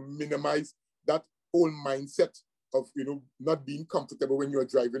ensure and to minimize that whole mindset of not being comfortable when you're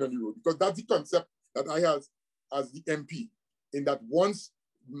driving on the road. Because that's the concept that I have as the MP, in that once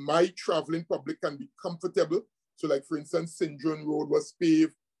my traveling public can be comfortable, so like for instance, Seecheran Road was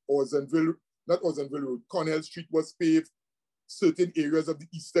paved, Cornell Street was paved, certain areas of the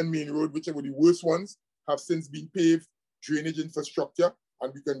Eastern Main Road, which were the worst ones, have since been paved, drainage infrastructure,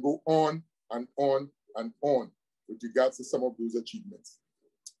 and we can go on and on and on with regards to some of those achievements.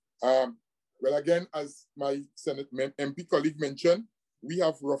 Well, again, as my Senate MP colleague mentioned, we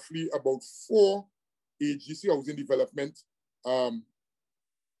have roughly about 4 HGC housing development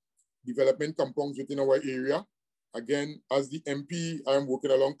compounds within our area. Again, as the MP, I'm working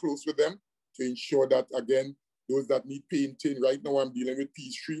along close with them to ensure that, again, those that need painting, right now I'm dealing with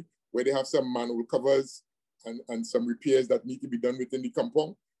Peachtree, where they have some manhole covers and some repairs that need to be done within the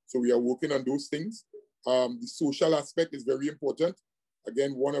compound. So we are working on those things. The social aspect is very important.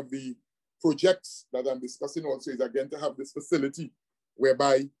 Again, one of the projects that I'm discussing also is, again, to have this facility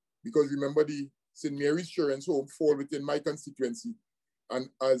whereby, because remember the St. Mary's Children's Home fall within my constituency. And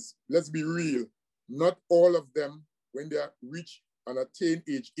as, let's be real, not all of them, when they reach and attain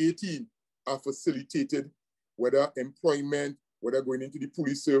age 18, are facilitated, whether employment, whether going into the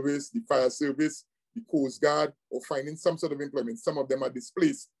police service, the fire service, the Coast Guard, or finding some sort of employment. Some of them are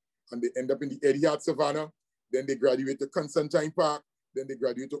displaced and they end up in the Etihad Savannah. Then they graduate to Constantine Park. Then they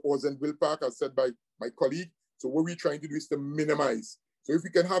graduate to Orzenville Park, as said by my colleague. So what we're trying to do is to minimize. So if we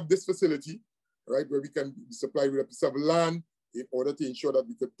can have this facility, right, where we can supply with a piece of land in order to ensure that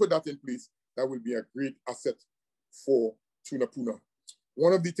we could put that in place, that will be a great asset for Tunapuna.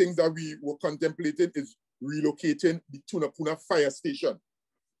 One of the things that we were contemplating is relocating the Tunapuna fire station,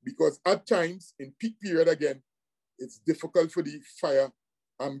 because at times in peak period, again, it's difficult for the fire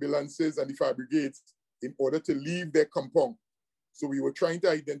ambulances and the fire brigades in order to leave their compound. So we were trying to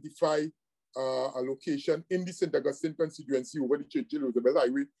identify a location in the St. Augustine constituency over the Churchill Roosevelt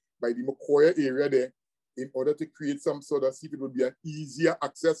Highway by the Mokoya area there, in order to create some sort of, see if it would be an easier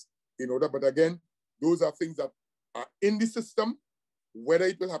access in order. But again, those are things that are in the system. Whether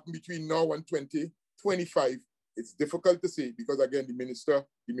it will happen between now and 2025, it's difficult to say, because again, the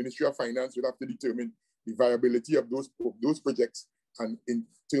Ministry of Finance will have to determine the viability of those projects and in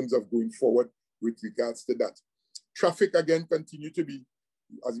terms of going forward with regards to that. Traffic, again, continue to be,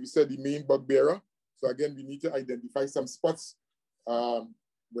 as we said, the main bugbearer. So again, we need to identify some spots,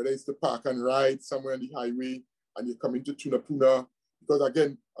 whether it's the park and ride somewhere on the highway and you're coming to Tunapuna, because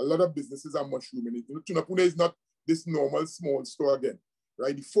again, a lot of businesses are mushrooming. Tunapuna is not this normal small store again,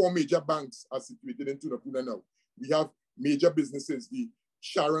 right? The 4 major banks are situated in Tunapuna now. We have major businesses, the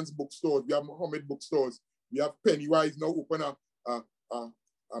Sharon's bookstores, we have Mohammed bookstores, we have Pennywise now open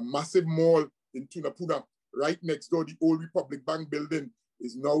a massive mall in Tunapuna. Right next door, the old Republic Bank building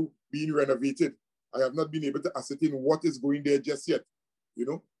is now being renovated. I have not been able to ascertain what is going there just yet. We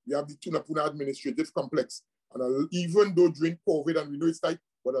have the Tunapuna Administrative Complex. And even though during COVID, and we know it's tight,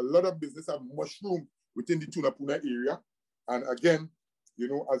 but a lot of business have mushroomed within the Tunapuna area. And again,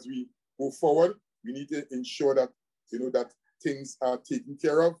 as we go forward, we need to ensure that, that things are taken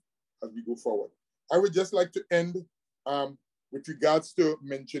care of as we go forward. I would just like to end with regards to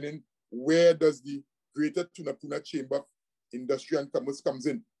mentioning where does the Greater Tunapuna Chamber of Industry and Commerce comes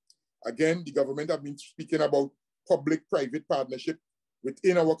in. Again, the government have been speaking about public-private partnership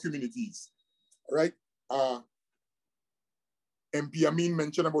within our communities, right? MP Ameen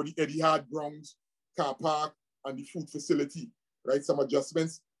mentioned about the Etihad grounds, car park, and the food facility, right? Some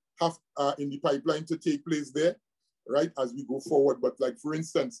adjustments have in the pipeline to take place there, right, as we go forward. But like, for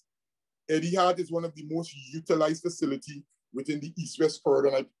instance, Etihad is one of the most utilized facility within the East-West corridor,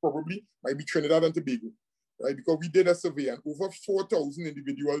 and I probably might be Trinidad and Tobago, right? Because we did a survey and over 4,000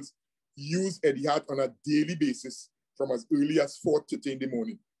 individuals use Etihad on a daily basis from as early as 4:30 in the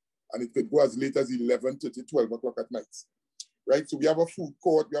morning. And it could go as late as 11:30, 12 o'clock at night, right? So we have a food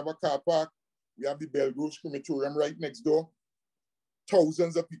court, we have a car park, we have the Belgrose crematorium right next door.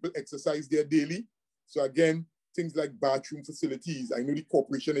 Thousands of people exercise there daily. So again, things like bathroom facilities, I know the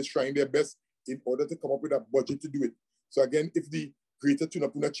corporation is trying their best in order to come up with a budget to do it. So again, if the Greater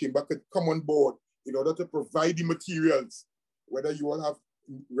Tunapuna Chamber could come on board in order to provide the materials, whether you all have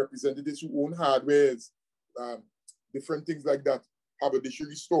representatives who own hardwares, different things like that,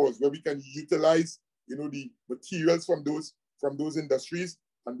 haberdashery stores where we can utilize, you know, the materials from those industries,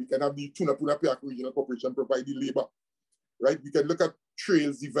 and we can have the Tunapuna Piako Regional Corporation provide the labor, right? We can look at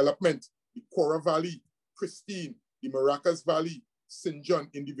trails development, the Cora Valley, Christine, the Maracas Valley, St. John.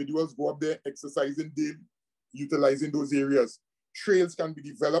 Individuals go up there exercising daily, utilizing those areas. Trails can be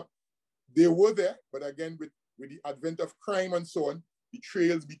developed. They were there, but again, with the advent of crime and so on, the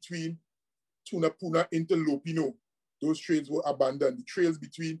trails between Tunapuna into Lopino, those trails were abandoned. The trails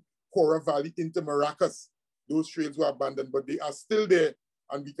between Cora Valley into Maracas, those trails were abandoned, but they are still there,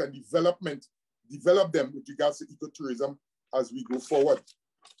 and we can develop them with regards to ecotourism as we go forward.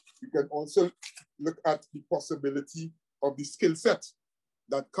 We can also look at the possibility of the skill set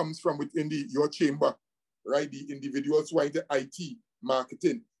that comes from within your chamber, right? The individuals who are into IT,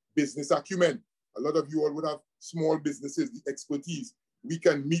 marketing, business acumen. A lot of you all would have small businesses, the expertise. We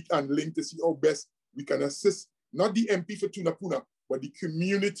can meet and link to see how best we can assist, not the MP for Tunapuna, but the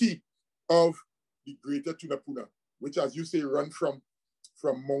community of the Greater Tunapuna, which, as you say, run from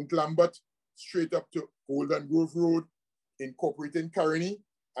Mount Lambert straight up to Golden Grove Road, incorporating Caroni,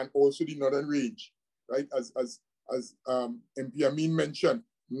 and also the Northern Range, right? As MP Ameen mentioned,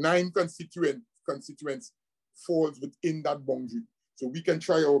 9 constituents falls within that boundary. So we can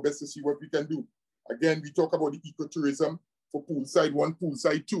try our best to see what we can do. Again, we talk about the ecotourism for poolside 1,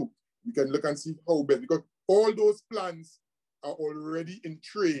 poolside 2. We can look and see how best, because all those plans are already in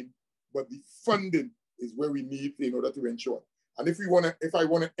train, but the funding is where we need in order to ensure. And if I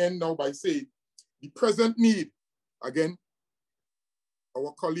want to end now by saying the present need, again,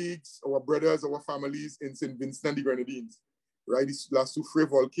 our colleagues, our brothers, our families in St. Vincent and the Grenadines, right? This La Soufrière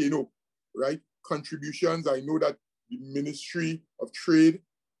volcano, right? Contributions. I know that the Ministry of Trade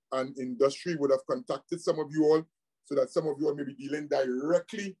and Industry would have contacted some of you all, so that some of you all may be dealing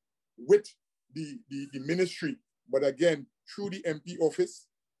directly with the ministry. But again, through the MP office,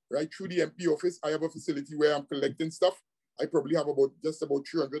 right? Through the MP office, I have a facility where I'm collecting stuff. I probably have just about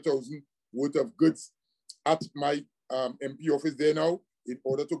 300,000 worth of goods at my MP office there now in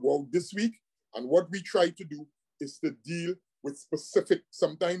order to go out this week. And what we try to do is to deal with specific,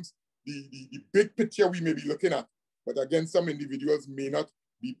 sometimes the big picture we may be looking at, but again, some individuals may not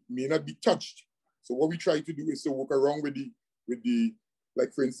be touched. So what we try to do is to work around with the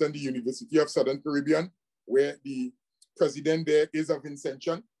like for instance, the University of Southern Caribbean, where the president there is of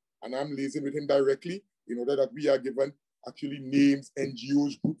Vincentian, and I'm liaising with him directly in order that we are given actually names,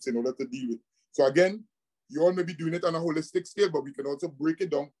 NGOs, groups in order to deal with. So again, you all may be doing it on a holistic scale, but we can also break it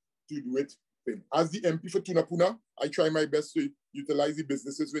down to do it. As the MP for Tunapuna, I try my best to utilize the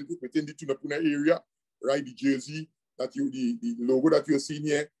businesses within the Tunapuna area, right? The jersey, the logo that you're seeing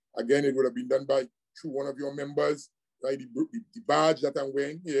here, again, it would have been done through one of your members, right? The badge that I'm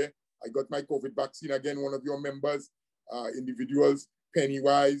wearing here, I got my COVID vaccine, again, one of your members, individuals,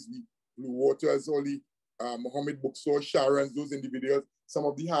 Pennywise, the Blue Waters, all the Mohammed Bookstore, Sharon's, those individuals, some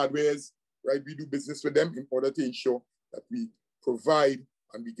of the hardwares, right? We do business with them in order to ensure that we provide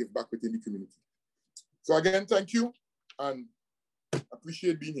and we give back within the community. So again, thank you and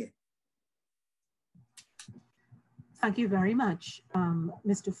appreciate being here. Thank you very much,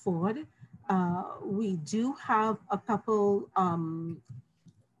 Mr. Forde. We do have a couple,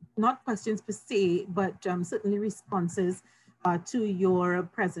 not questions per se, but certainly responses to your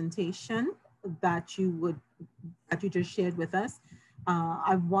presentation that you just shared with us.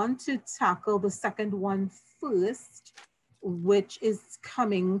 I want to tackle the second one first, which is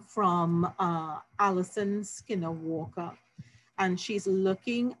coming from Allison Skinner Walker. and she's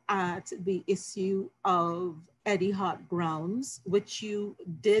looking at the issue of Eddie Hart grounds, which you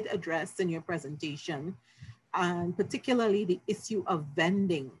did address in your presentation, and particularly the issue of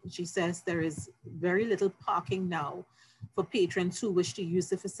vending. She says there is very little parking now for patrons who wish to use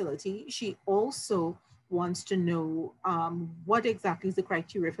the facility. She also wants to know what exactly is the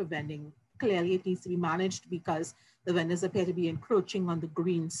criteria for vending. Clearly, it needs to be managed because the vendors appear to be encroaching on the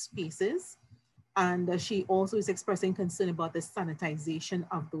green spaces. And she also is expressing concern about the sanitization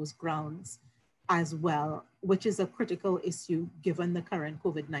of those grounds as well, which is a critical issue given the current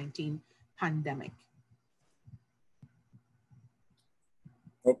COVID-19 pandemic.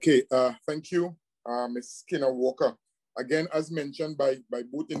 Okay, thank you, Ms. Skinner Walker. Again, as mentioned by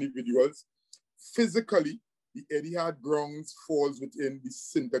both individuals, physically, the Eddie Hart grounds falls within the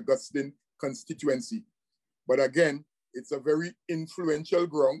St. Augustine constituency. But again, it's a very influential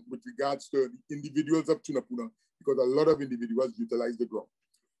ground with regards to the individuals of Tunapuna, because a lot of individuals utilize the ground.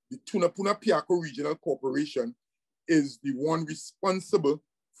 The Tunapuna-Piako Regional Corporation is the one responsible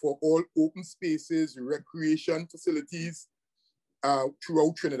for all open spaces, recreation facilities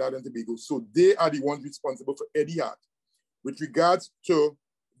throughout Trinidad and Tobago. So they are the ones responsible for Eddie Hart. With regards to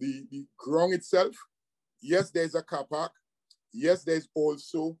the ground itself, yes, there's a car park. Yes, there's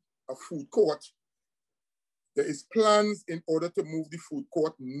also a food court. There is plans in order to move the food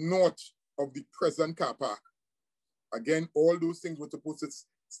court north of the present car park. Again, all those things were supposed to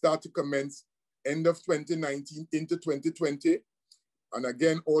start to commence end of 2019 into 2020. And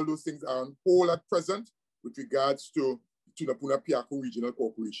again, all those things are on hold at present with regards to Tunapuna-Piako Regional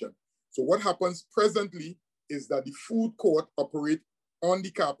Corporation. So what happens presently is that the food court operates on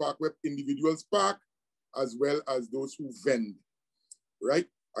the car park where individuals park as well as those who vend, right?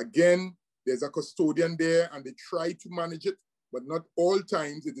 Again, there's a custodian there and they try to manage it, but not all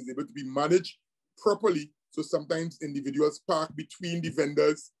times it is able to be managed properly. So sometimes individuals park between the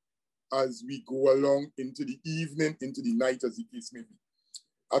vendors as we go along into the evening, into the night, as the case may be.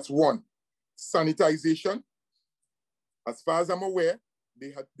 That's one. Sanitization. As far as I'm aware,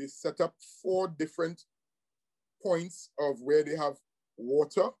 they set up 4 different points of where they have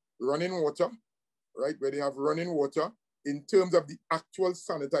water, running water, right? Where they have running water in terms of the actual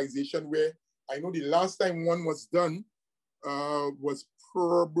sanitization, where I know the last time one was done was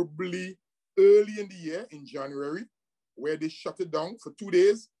probably early in the year in January, where they shut it down for 2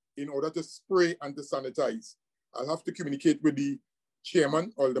 days in order to spray and to sanitize. I'll have to communicate with the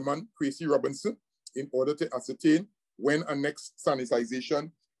chairman, Alderman Tracy Robinson, in order to ascertain when a next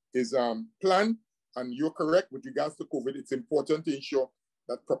sanitization is planned. And you're correct, with regards to COVID, it's important to ensure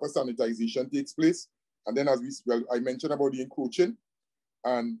that proper sanitization takes place. And then as I mentioned about the encroaching,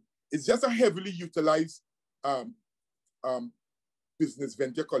 and it's just a heavily utilized business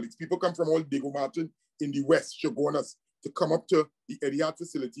venture colleagues. People come from all Diego Martin in the West, Shogunas, to come up to the Eddie Hart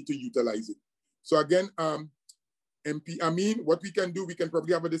facility to utilize it. So again, MP Ameen, what we can do, we can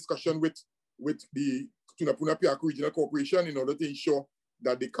probably have a discussion with the Tunapuna-Piako Regional Corporation in order to ensure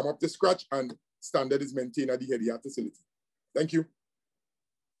that they come up to scratch and standard is maintained at the Eddie Hart facility. Thank you.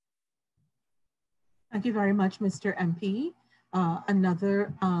 Thank you very much, Mr. MP.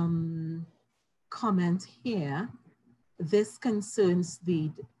 Another comment here. This concerns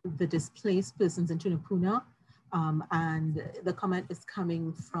the displaced persons in Tunapuna, and the comment is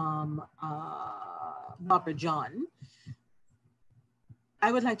coming from Barbara John.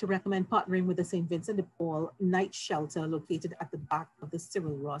 I would like to recommend partnering with the St. Vincent de Paul night shelter located at the back of the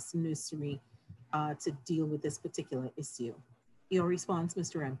Cyril Ross Nursery to deal with this particular issue. Your response,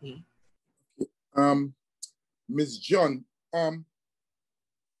 Mr. MP. Ms. John, I'll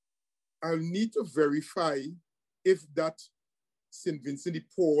need to verify if that St. Vincent de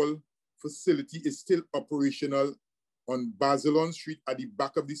Paul facility is still operational on Basilon Street at the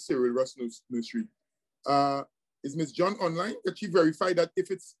back of the Cyril Ross Nursery. Is Ms. John online? Can she verify that if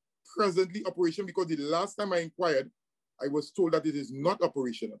it's presently operational? Because the last time I inquired, I was told that it is not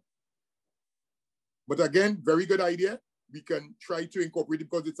operational. But again, very good idea. We can try to incorporate it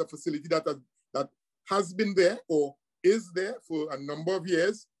because it's a facility that has been there or is there for a number of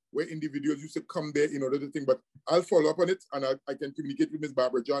years, where individuals used to come there in order to think. But I'll follow up on it, and I can communicate with Ms.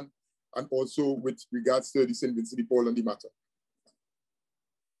 Barbara John and also with regards to the St. Vincent de Paul on the matter.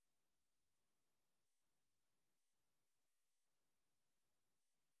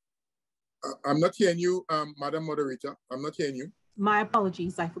 I'm not hearing you, Madam Moderator. I'm not hearing you. My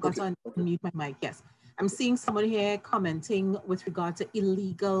apologies. I forgot to unmute my mic. Yes. I'm seeing someone here commenting with regard to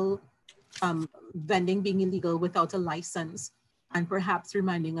illegal vending being illegal without a license, and perhaps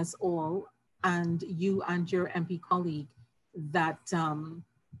reminding us all, and you and your MP colleague, that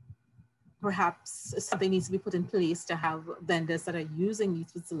perhaps something needs to be put in place to have vendors that are using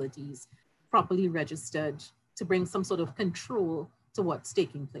these facilities properly registered to bring some sort of control to what's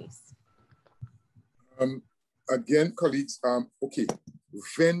taking place? Again, colleagues, okay,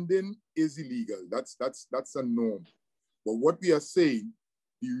 vending is illegal. That's a norm. But what we are saying,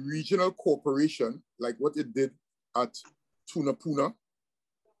 the regional corporation, like what it did at Tunapuna,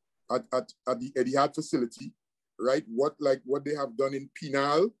 at the Etihad facility, right? What they have done in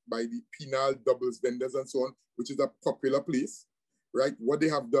Penal by the Penal doubles vendors and so on, which is a popular place, right? What they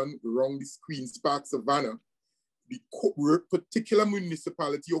have done around the Queen's Park, Savannah, the particular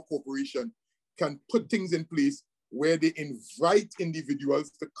municipality or corporation can put things in place where they invite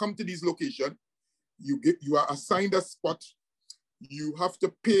individuals to come to these locations. You are assigned a spot. You have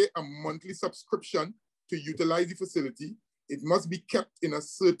to pay a monthly subscription to utilize the facility. It must be kept in a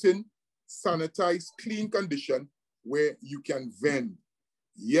certain sanitized, clean condition where you can vend.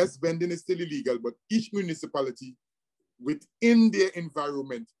 Yes, vending is still illegal, but each municipality within their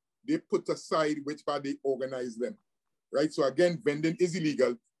environment, they put aside which part they organize them, right? So again, vending is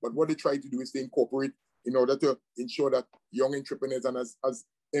illegal, but what they try to do is to incorporate in order to ensure that young entrepreneurs, and as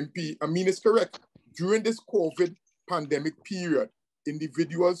MP Ameen is correct, during this COVID pandemic period,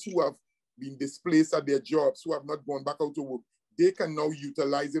 individuals who have been displaced at their jobs, who have not gone back out to work, they can now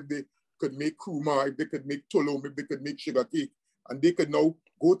utilize, if they could make kurma, if they could make tolom, if they could make sugar cake, and they could now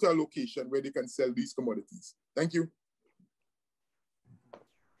go to a location where they can sell these commodities. Thank you.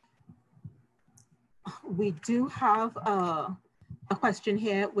 We do have a question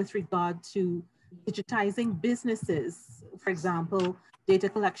here with regard to digitizing businesses. For example, data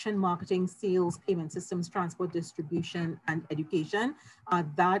collection, marketing, sales, payment systems, transport, distribution, and education.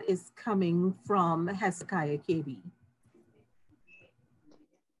 That is coming from Hezekiah KB.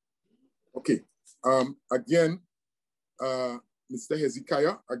 Okay, again, Mr.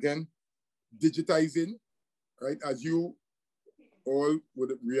 Hezekiah, again, digitizing, right? As you all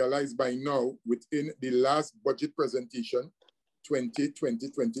would realize by now, within the last budget presentation,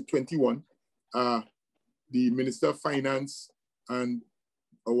 2020-2021, the Minister of Finance and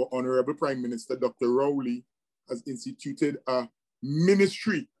our Honorable Prime Minister, Dr. Rowley, has instituted a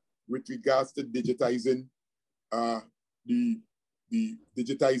ministry with regards to digitizing the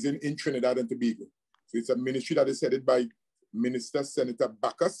digitizing in Trinidad and Tobago. So it's a ministry that is headed by Minister Senator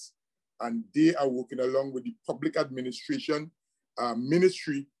Bacchus, and they are working along with the Public Administration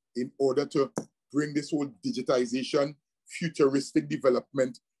Ministry in order to bring this whole digitization, futuristic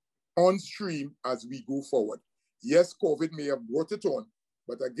development on stream as we go forward. Yes, COVID may have brought it on,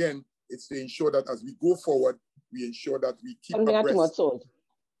 but again, it's to ensure that as we go forward, we ensure that we keep abreast.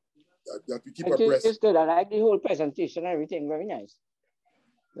 That we keep abreast. It's good. I like the whole presentation, everything, very nice.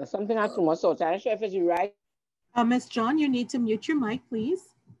 There's something not too much salt. I'm not sure if it's right. Ms. John, you need to mute your mic, please.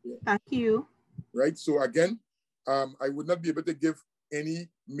 Yeah. Thank you. Right, so again, I would not be able to give any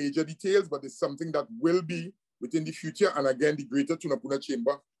major details, but it's something that will be within the future. And again, the Greater Tunapuna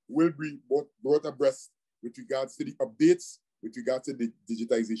Chamber will be brought abreast with regards to the updates, with regards to the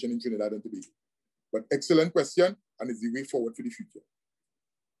digitization in Trinidad and Tobago. But excellent question, and it's the way forward for the future.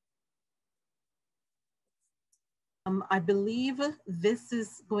 I believe this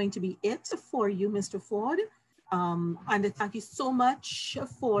is going to be it for you, Mr. Forde. And thank you so much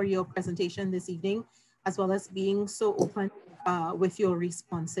for your presentation this evening, as well as being so open with your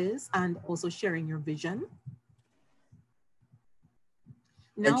responses and also sharing your vision.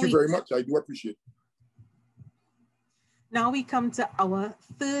 Thank you very much. I do appreciate it. Now we come to our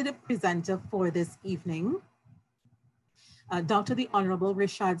third presenter for this evening. Dr. the Honorable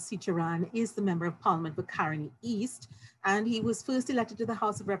Rishad Seecheran is the Member of Parliament for Caroni East, and he was first elected to the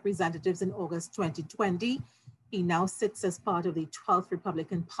House of Representatives in August 2020. He now sits as part of the 12th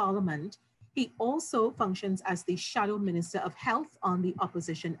Republican Parliament. He also functions as the Shadow Minister of Health on the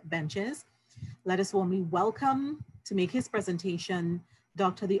opposition benches. Let us warmly welcome, to make his presentation,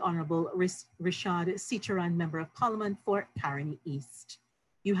 Dr. the Honorable Rishad Seecheran, Member of Parliament for Caroni East.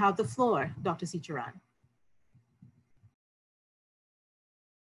 You have the floor, Dr. Seecheran.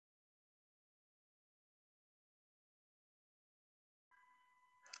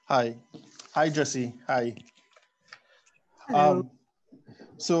 Hi, Jesse. Hi. Hello.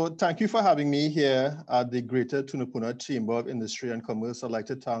 So thank you for having me here at the Greater Tunapuna Chamber of Industry and Commerce. I'd like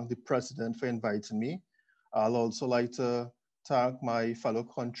to thank the President for inviting me. I'll also like to thank my fellow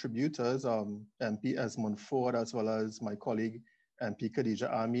contributors, MP Esmond Forde, as well as my colleague, MP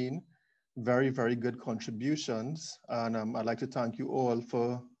Khadijah Ameen. Very, very good contributions. And I'd like to thank you all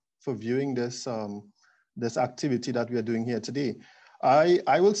for viewing this, this activity that we are doing here today.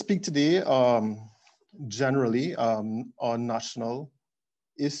 I will speak today generally on national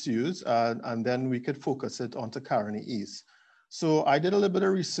issues, and then we could focus it onto Caroni East. So I did a little bit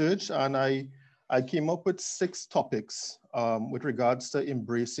of research, and I came up with 6 topics with regards to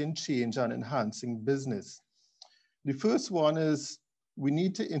embracing change and enhancing business. The first one is we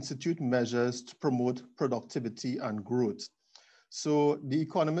need to institute measures to promote productivity and growth. So the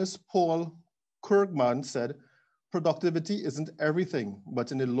economist Paul Krugman said, productivity isn't everything,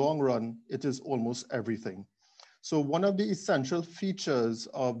 but in the long run, it is almost everything. So one of the essential features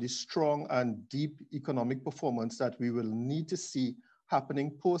of the strong and deep economic performance that we will need to see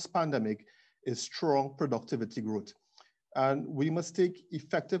happening post-pandemic is strong productivity growth. And we must take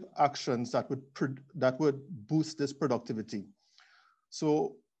effective actions that would boost this productivity.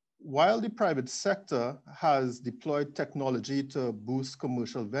 So while the private sector has deployed technology to boost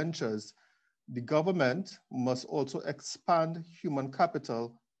commercial ventures, the government must also expand human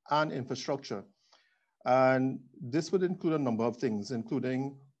capital and infrastructure. And this would include a number of things,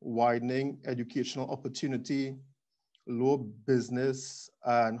 including widening educational opportunity, low business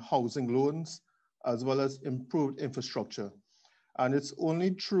and housing loans, as well as improved infrastructure. And it's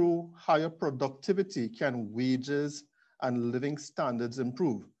only through higher productivity can wages and living standards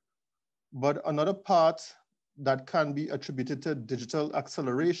improve. But another part that can be attributed to digital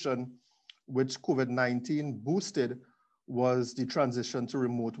acceleration, which COVID-19 boosted, was the transition to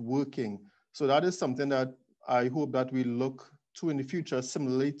remote working. So that is something that I hope that we look to in the future,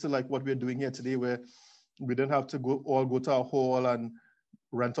 similarly to like what we're doing here today, where we don't have to all go to a hall and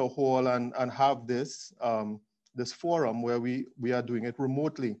rent a hall and have this, this forum where we are doing it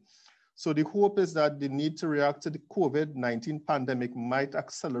remotely. So the hope is that the need to react to the COVID-19 pandemic might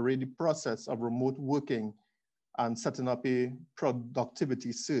accelerate the process of remote working and setting up a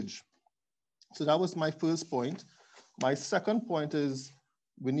productivity surge. So that was my first point. My second point is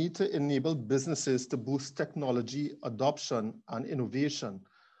we need to enable businesses to boost technology adoption and innovation.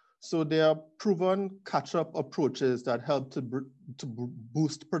 So there are proven catch-up approaches that help to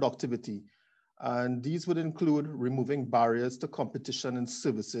boost productivity. And these would include removing barriers to competition in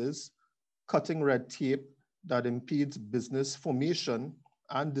services, cutting red tape that impedes business formation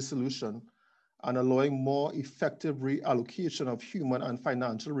and dissolution, and allowing more effective reallocation of human and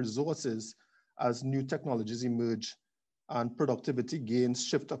financial resources as new technologies emerge and productivity gains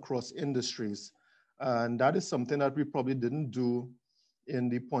shift across industries. And that is something that we probably didn't do in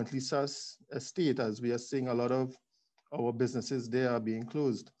the Point Lisa estate, as we are seeing a lot of our businesses there are being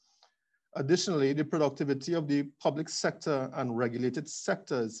closed. Additionally, the productivity of the public sector and regulated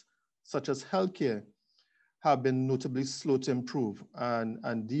sectors, such as healthcare, have been notably slow to improve,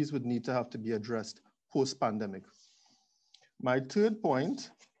 and these would need to have to be addressed post-pandemic. My third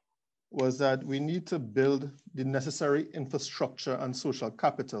point was that we need to build the necessary infrastructure and social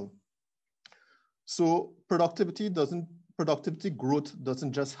capital. So productivity growth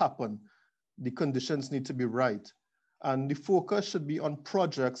doesn't just happen. The conditions need to be right. And the focus should be on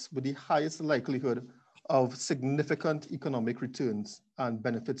projects with the highest likelihood of significant economic returns and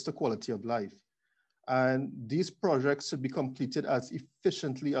benefits to quality of life. And these projects should be completed as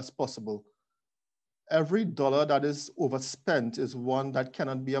efficiently as possible. Every dollar that is overspent is one that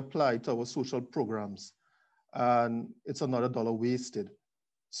cannot be applied to our social programs, and it's another dollar wasted.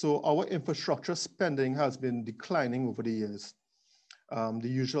 So our infrastructure spending has been declining over the years. The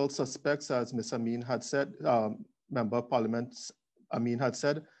usual suspects, as Ms. Ameen had said, Member of Parliament Ameen had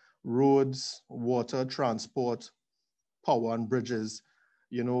said, roads, water, transport, power and bridges,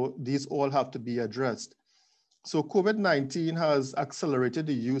 you know, these all have to be addressed. So COVID-19 has accelerated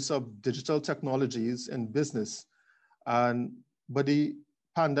the use of digital technologies in business, but the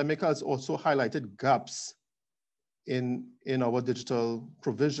pandemic has also highlighted gaps in our digital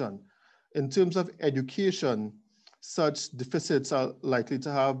provision. In terms of education, such deficits are likely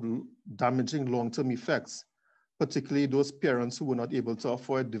to have damaging long-term effects, particularly those parents who were not able to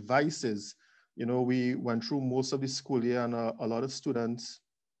afford devices. You know, we went through most of the school year and a lot of students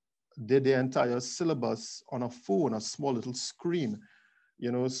did their entire syllabus on a phone, a small little screen,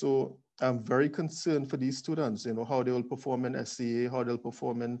 you know, so I'm very concerned for these students, you know, how they will perform in SCA, how they'll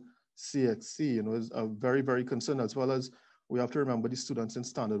perform in CXC, you know, is very, very concerned, as well as we have to remember the students in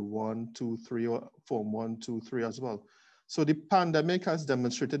standard 1, 2, 3, or form 1, 2, 3 as well. So the pandemic has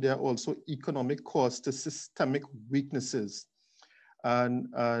demonstrated there are also economic costs to systemic weaknesses,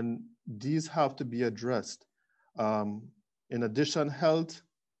 and these have to be addressed. In addition,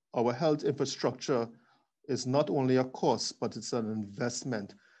 our health infrastructure is not only a cost, but it's an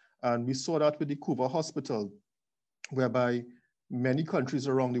investment. And we saw that with the Cuba Hospital, whereby many countries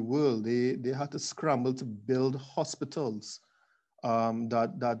around the world, they had to scramble to build hospitals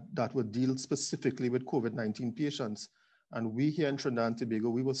that would deal specifically with COVID-19 patients. And we here in Trinidad and Tobago,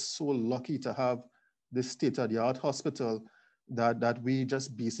 we were so lucky to have this state-of-the-art hospital that we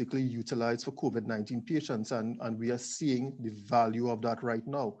just basically utilize for COVID-19 patients. And we are seeing the value of that right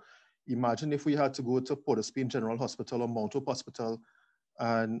now. Imagine if we had to go to Port of Spain General Hospital or Mount Hope Hospital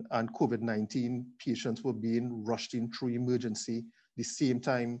and COVID-19 patients were being rushed in through emergency. The same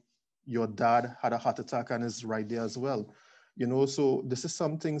time, your dad had a heart attack and is right there as well. You know, so this is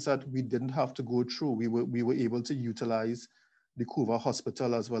some things that we didn't have to go through. We were able to utilize the Kuva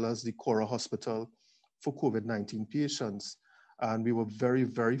Hospital as well as the Cora Hospital for COVID-19 patients. And we were very,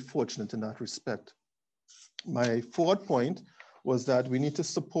 very fortunate in that respect. My fourth point was that we need to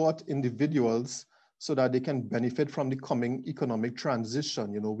support individuals so that they can benefit from the coming economic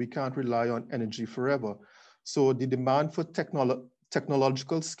transition. You know, we can't rely on energy forever. So the demand for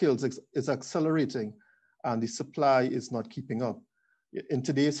technological skills is accelerating and the supply is not keeping up. In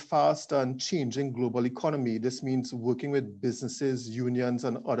today's fast and changing global economy, this means working with businesses, unions,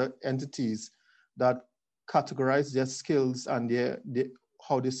 and other entities that categorize their skills and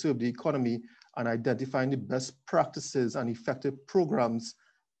how they serve the economy and identifying the best practices and effective programs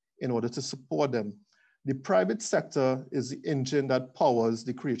in order to support them. The private sector is the engine that powers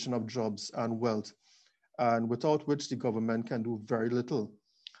the creation of jobs and wealth, and without which the government can do very little.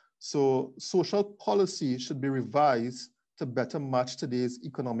 So social policy should be revised to better match today's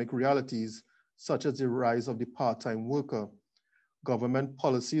economic realities, such as the rise of the part-time worker. Government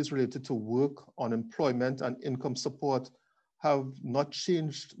policies related to work, unemployment, and income support have not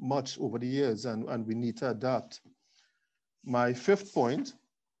changed much over the years, and we need to adapt. My fifth point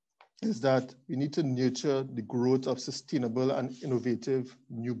is that we need to nurture the growth of sustainable and innovative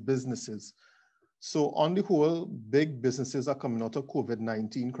new businesses. So on the whole, big businesses are coming out of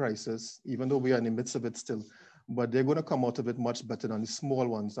COVID-19 crisis, even though we are in the midst of it still, but they're going to come out of it much better than the small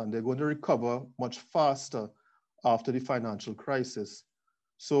ones, and they're going to recover much faster after the financial crisis.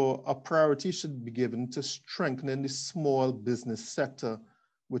 So a priority should be given to strengthening the small business sector,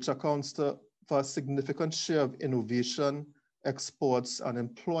 which accounts for a significant share of innovation, exports, and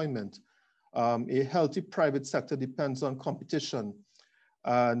employment. A healthy private sector depends on competition,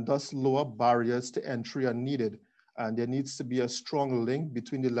 and thus lower barriers to entry are needed. And there needs to be a strong link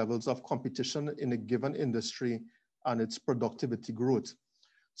between the levels of competition in a given industry and its productivity growth.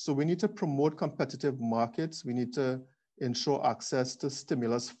 So we need to promote competitive markets. We need to ensure access to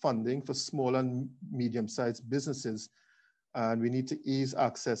stimulus funding for small and medium-sized businesses. And we need to ease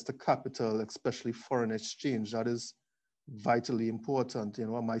access to capital, especially foreign exchange. That is vitally important. You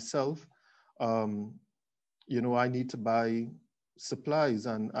know, myself, you know, I need to buy supplies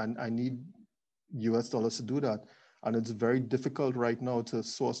and I need US dollars to do that. And it's very difficult right now to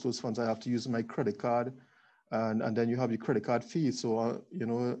source those funds. I have to use my credit card and then you have your credit card fees. So, you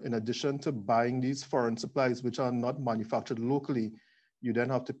know, in addition to buying these foreign supplies, which are not manufactured locally, you then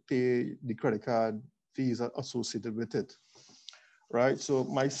have to pay the credit card fees associated with it, right? So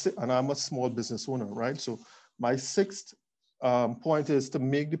and I'm a small business owner, right? So my sixth point is to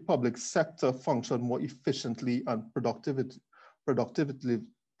make the public sector function more efficiently and productively.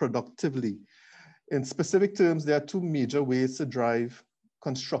 In specific terms, there are two major ways to drive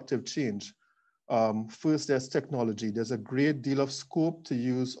constructive change. First, there's technology. There's a great deal of scope to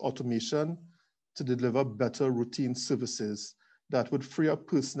use automation to deliver better routine services that would free up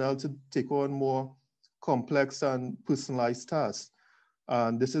personnel to take on more complex and personalized tasks.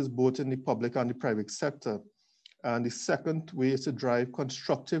 And this is both in the public and the private sector. And the second way to drive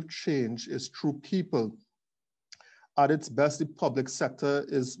constructive change is through people. At its best, the public sector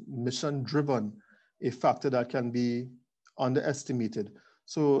is mission-driven, a factor that can be underestimated.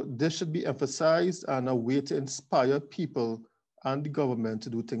 So this should be emphasized and a way to inspire people and the government to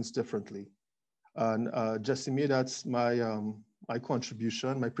do things differently. And Jessime, that's my, my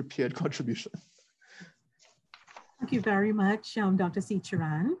contribution, my prepared contribution. Thank you very much, Dr.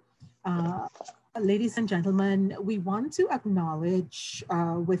 Seecheran. Ladies and gentlemen, we want to acknowledge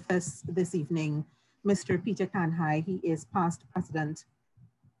with us this evening Mr. Peter Kanhai. He is past president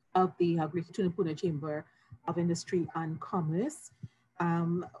of the Greater Tunapuna Chamber of Industry and Commerce.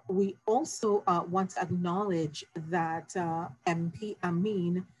 We also want to acknowledge that MP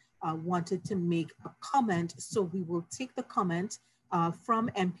Ameen wanted to make a comment, so we will take the comment from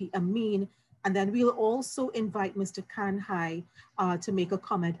MP Ameen, and then we'll also invite Mr. Kanhai to make a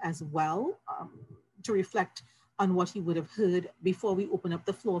comment as well, to reflect on what he would have heard before we open up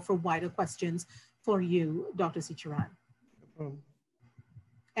the floor for wider questions for you, Dr. Seecheran.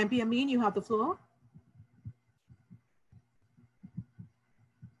 MP Ameen, you have the floor.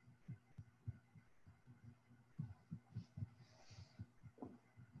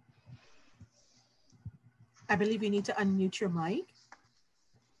 I believe you need to unmute your mic.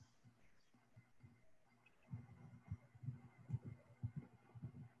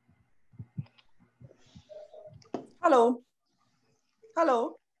 Hello.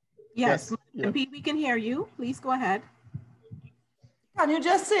 Hello. Yes, yes. MP, we can hear you. Please go ahead. Can you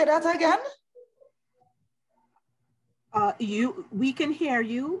just say that again? We can hear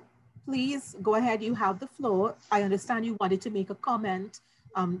you. Please go ahead. You have the floor. I understand you wanted to make a comment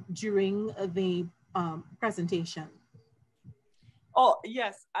during the presentation. Oh,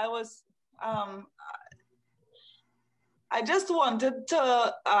 yes, I was, I just wanted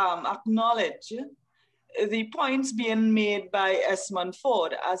to acknowledge the points being made by Esmond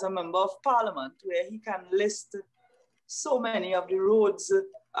Forde as a member of parliament, where he can list so many of the roads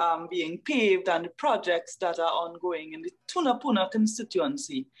being paved and the projects that are ongoing in the Tunapuna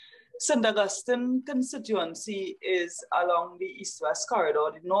constituency. St. Augustine constituency is along the east-west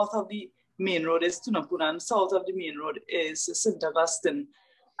corridor. The north of the main road is Tunapuna and south of the main road is St. Augustine.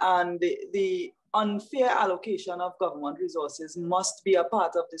 And the unfair allocation of government resources must be a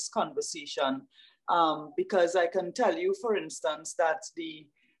part of this conversation. Because I can tell you, for instance, that the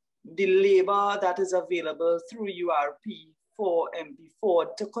labor that is available through URP for MP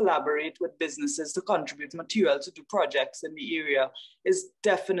Forde to collaborate with businesses to contribute material to do projects in the area is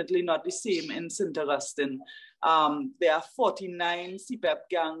definitely not the same in St. Augustine. There are 49 CPEP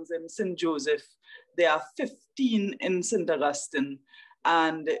gangs in St. Joseph. There are 15 in St. Augustine,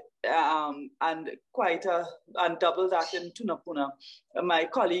 and double that in Tunapuna. My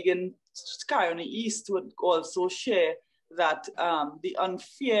colleague in Caroni East would also share that the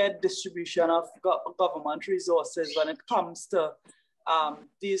unfair distribution of government resources when it comes to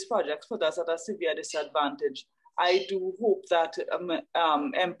these projects put us at a severe disadvantage. I do hope that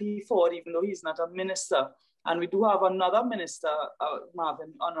MP Forde, even though he's not a minister, and we do have another minister,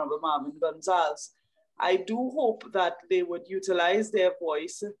 Honorable Marvin Gonzalez, I do hope that they would utilize their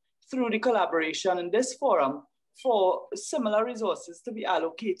voice through the collaboration in this forum for similar resources to be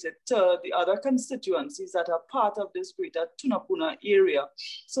allocated to the other constituencies that are part of this greater Tunapuna area,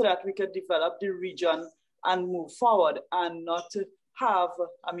 so that we could develop the region and move forward, and not have,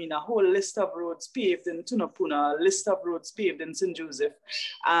 a whole list of roads paved in Tunapuna, a list of roads paved in St. Joseph,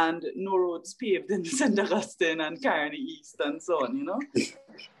 and no roads paved in St. Augustine and Caroni East and so on, you know?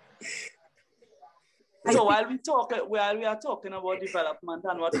 So while we are talking about development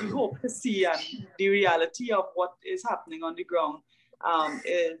and what we hope to see, and the reality of what is happening on the ground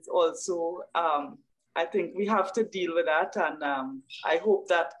is also, I think we have to deal with that. And I hope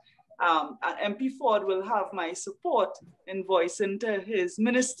that MP Forde will have my support in voicing to his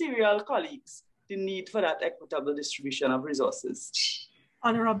ministerial colleagues the need for that equitable distribution of resources.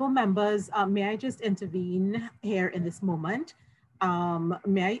 Honorable members, may I just intervene here in this moment?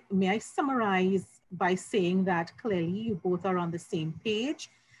 May I summarize by saying that clearly you both are on the same page,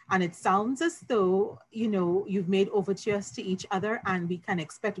 and it sounds as though, you know, you've made overtures to each other, and we can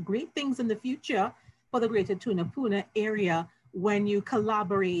expect great things in the future for the greater Tunapuna area when you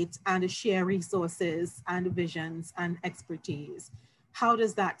collaborate and share resources and visions and expertise. How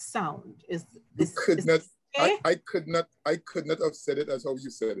does that sound? I could not have said it as how you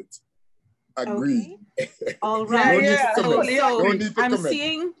said it. Agree. Okay. All right. Yeah. So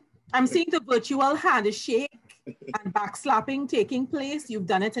I'm seeing the virtual handshake and backslapping taking place. You've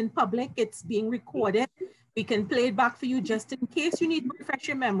done it in public. It's being recorded. We can play it back for you just in case you need to refresh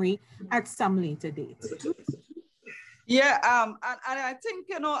your memory at some later date. Yeah, and I think,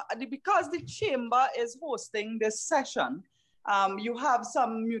 you know, because the chamber is hosting this session, you have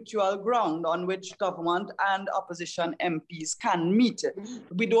some mutual ground on which government and opposition MPs can meet.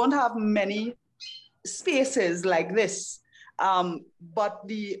 We don't have many spaces like this, but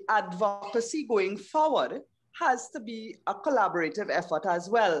the advocacy going forward has to be a collaborative effort as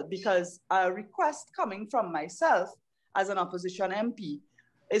well, because a request coming from myself as an opposition MP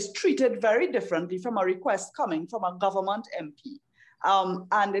is treated very differently from a request coming from a government MP.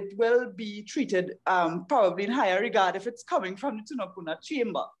 And it will be treated probably in higher regard if it's coming from the Tunapuna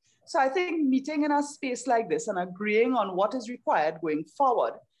chamber. So I think meeting in a space like this and agreeing on what is required going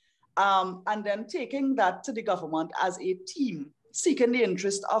forward, and then taking that to the government as a team, seeking the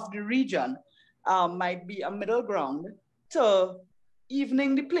interest of the region, might be a middle ground to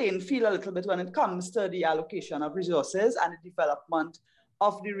evening the playing field a little bit when it comes to the allocation of resources and the development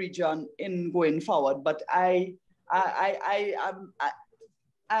of the region in going forward. But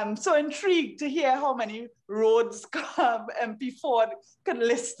I'm so intrigued to hear how many roads MP Forde could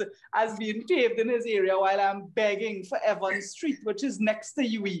list as being paved in his area, while I'm begging for Evans Street, which is next to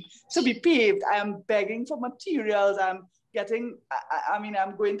UE, to be paved. I am begging for materials. I'm getting, I mean,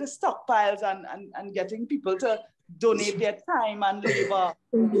 I'm going to stockpiles and getting people to donate their time and labor,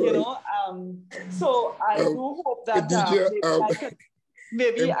 you know. So I do hope that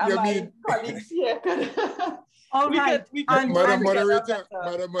maybe my colleagues here could. All right, Madam Moderator,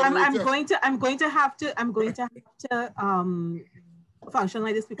 I'm going to have to function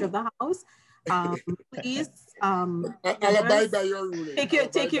like the Speaker of the House. Please, I'll abide by your ruling.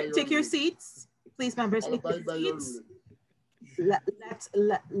 Take your seats, please, members. Take your seats.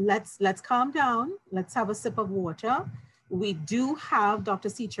 Let's calm down. Let's have a sip of water. We do have Dr.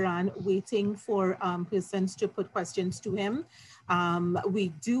 Seecheran waiting for persons to put questions to him. We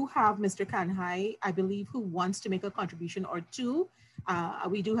do have Mr. Kanhai, I believe, who wants to make a contribution or two.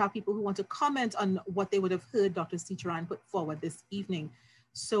 We do have people who want to comment on what they would have heard Dr. Seecheran put forward this evening.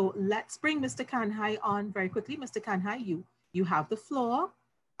 So let's bring Mr. Kanhai on very quickly. Mr. Kanhai, you have the floor.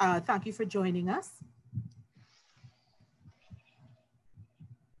 Thank you for joining us.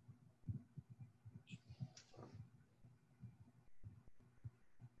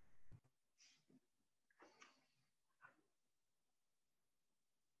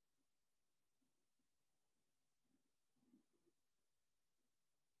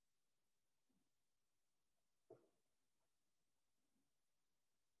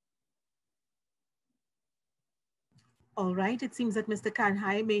 All right, it seems that Mr.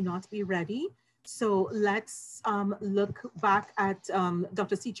 Kanhai may not be ready. So let's look back at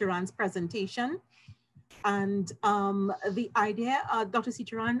Dr. Seecheran's presentation. And the idea, Dr.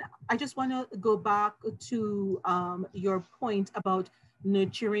 Seecheran, I just want to go back to your point about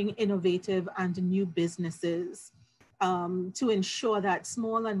nurturing innovative and new businesses to ensure that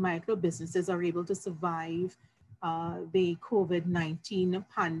small and micro businesses are able to survive the COVID-19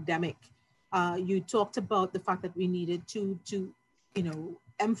 pandemic. You talked about the fact that we needed to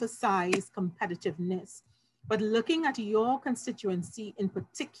emphasize competitiveness, but looking at your constituency in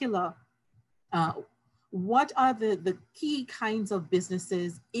particular, what are the key kinds of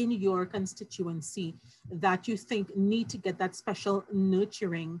businesses in your constituency that you think need to get that special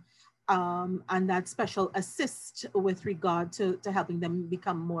nurturing and that special assist with regard to helping them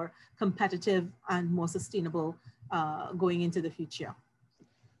become more competitive and more sustainable going into the future?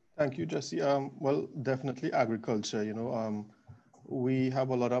 Thank you, Jessie. Well, definitely agriculture. We have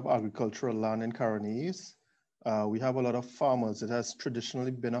a lot of agricultural land in Caronis. We have a lot of farmers. It has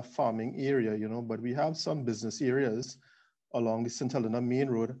traditionally been a farming area, but we have some business areas along the St. Helena Main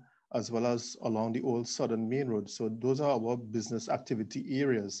Road, as well as along the old Southern Main Road. So those are our business activity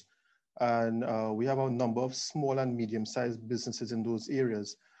areas. And we have a number of small and medium-sized businesses in those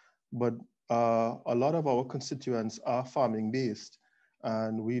areas. But a lot of our constituents are farming based.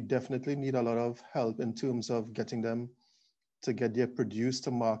 And we definitely need a lot of help in terms of getting them to get their produce to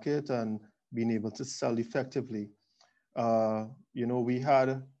market and being able to sell effectively. We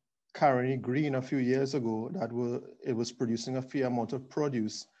had Caroni Green a few years ago it was producing a fair amount of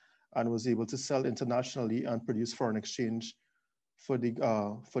produce and was able to sell internationally and produce foreign exchange for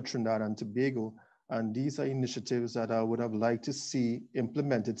Trinidad and Tobago. And these are initiatives that I would have liked to see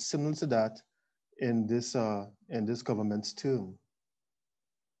implemented similar to that in this government's term.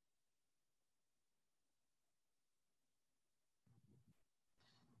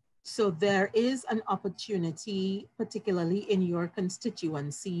 So there is an opportunity, particularly in your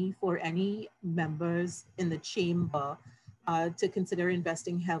constituency, for any members in the chamber to consider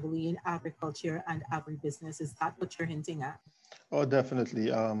investing heavily in agriculture and agribusiness. Is that what you're hinting at? Oh,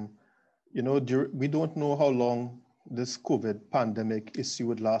 definitely. We don't know how long this COVID pandemic issue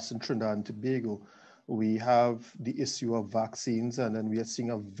would last in Trinidad and Tobago. We have the issue of vaccines, and then we are seeing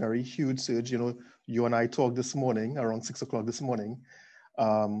a very huge surge. You and I talked this morning, around 6 o'clock this morning,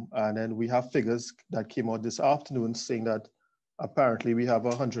 and then we have figures that came out this afternoon saying that apparently we have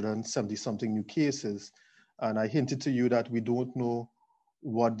 170 something new cases. And I hinted to you that we don't know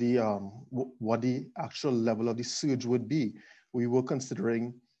what the actual level of the surge would be. We were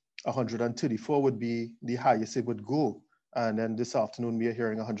considering 134 would be the highest it would go. And then this afternoon we are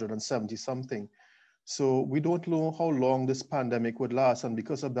hearing 170 something. So we don't know how long this pandemic would last. And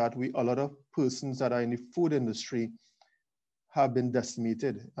because of that, a lot of persons that are in the food industry have been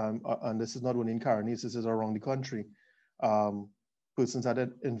decimated. And this is not only in Caronis, this is around the country. Persons that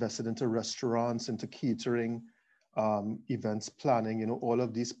had invested into restaurants, into catering, events planning, all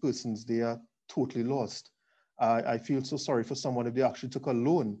of these persons, they are totally lost. I feel so sorry for someone if they actually took a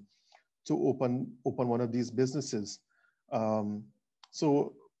loan to open one of these businesses.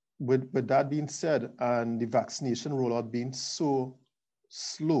 So with that being said, and the vaccination rollout being so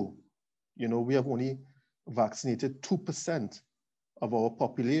slow, we have only vaccinated 2% of our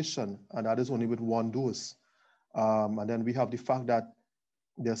population, and that is only with one dose. And then we have the fact that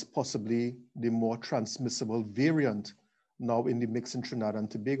there's possibly the more transmissible variant now in the mix in Trinidad and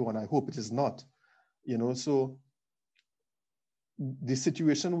Tobago, and I hope it is not. So the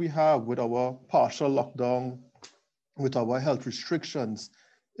situation we have with our partial lockdown, with our health restrictions,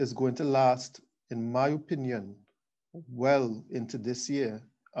 is going to last, in my opinion, well into this year,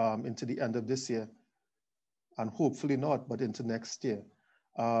 into the end of this year, and hopefully not, but into next year.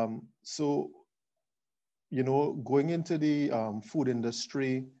 So, going into the food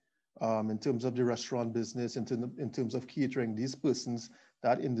industry, in terms of the restaurant business, in terms of catering, these persons,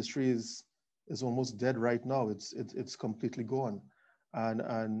 that industry is almost dead right now. It's completely gone,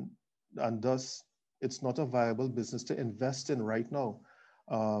 and thus it's not a viable business to invest in right now.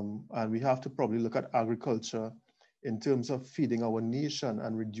 And we have to probably look at agriculture in terms of feeding our nation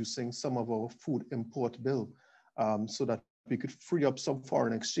and reducing some of our food import bill, so that we could free up some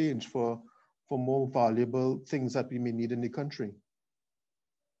foreign exchange for more valuable things that we may need in the country.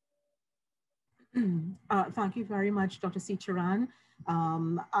 Thank you very much, Dr. Seecheran.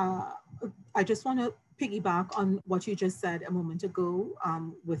 I just want to piggyback on what you just said a moment ago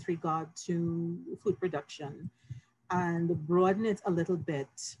with regard to food production and broaden it a little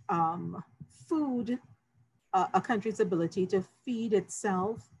bit. Food, a country's ability to feed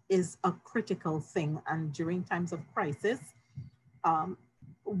itself is a critical thing. And during times of crisis,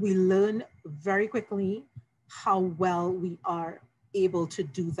 we learn very quickly how well we are able to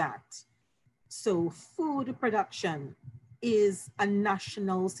do that. So food production is a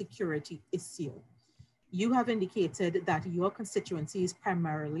national security issue. You have indicated that your constituency is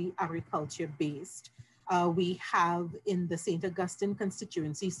primarily agriculture-based. We have in the St. Augustine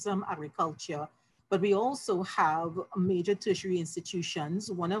constituency some agriculture, but we also have major tertiary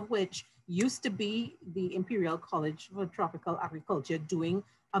institutions, one of which used to be the Imperial College for Tropical Agriculture, doing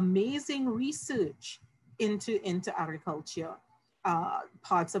amazing research into agriculture.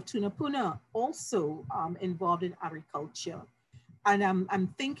 Parts of Tunapuna also involved in agriculture. And I'm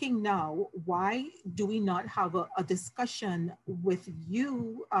thinking now, why do we not have a discussion with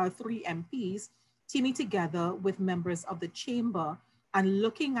you, three MPs, teaming together with members of the chamber and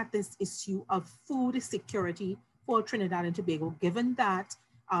looking at this issue of food security for Trinidad and Tobago, given that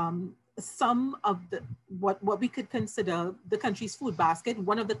some of what we could consider the country's food basket,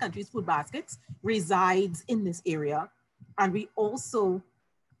 one of the country's food baskets resides in this area. And we also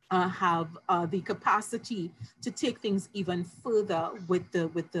have the capacity to take things even further with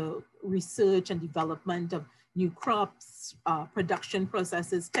the research and development of new crops, production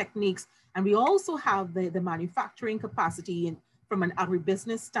processes, techniques. And we also have the manufacturing capacity from an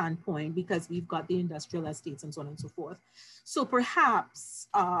agribusiness standpoint, because we've got the industrial estates and so on and so forth. So perhaps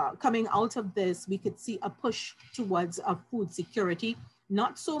coming out of this, we could see a push towards food security,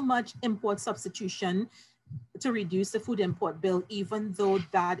 not so much import substitution to reduce the food import bill, even though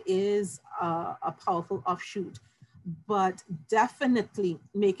that is a powerful offshoot, but definitely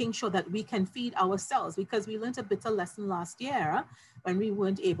making sure that we can feed ourselves, because we learned a bitter lesson last year when we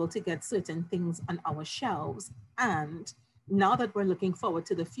weren't able to get certain things on our shelves. And now that we're looking forward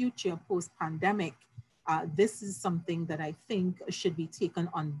to the future post-pandemic, this is something that I think should be taken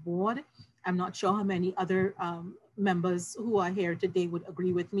on board. I'm not sure how many other members who are here today would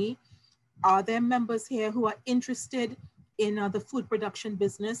agree with me. Are there members here who are interested in the food production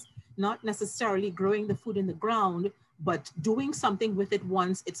business, not necessarily growing the food in the ground, but doing something with it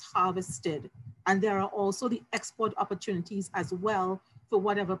once it's harvested? And there are also the export opportunities as well for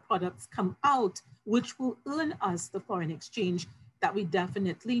whatever products come out, which will earn us the foreign exchange that we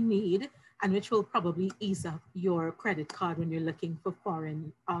definitely need, and which will probably ease up your credit card when you're looking for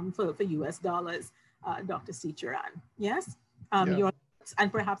foreign, for US dollars, Dr. Seecheran. Yes? Yeah.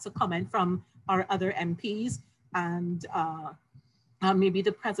 And perhaps a comment from our other MPs and maybe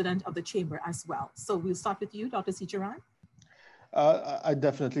the president of the chamber as well. So we'll start with you, Dr. Seecheran. I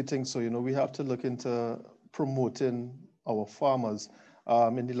definitely think so. We have to look into promoting our farmers.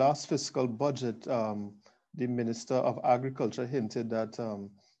 In the last fiscal budget, the Minister of Agriculture hinted that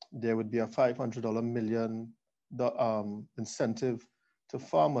there would be a $500 million incentive to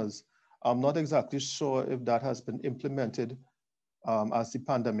farmers. I'm not exactly sure if that has been implemented as the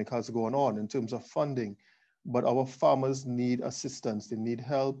pandemic has gone on in terms of funding, but our farmers need assistance, they need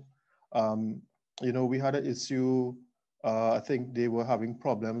help. We had an issue, I think they were having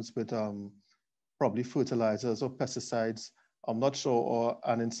problems with probably fertilizers or pesticides, I'm not sure,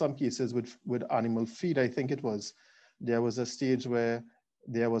 and in some cases with animal feed, I think it was, there was a stage where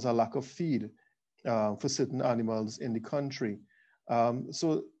there was a lack of feed for certain animals in the country.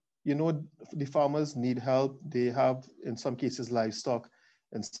 So the farmers need help. They have, in some cases, livestock.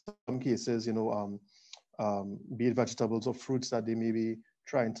 In some cases, be it vegetables or fruits that they may be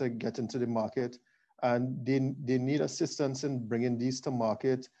trying to get into the market. And they need assistance in bringing these to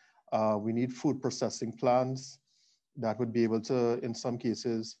market. We need food processing plants that would be able to, in some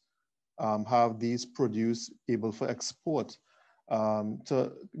cases, have these produce able for export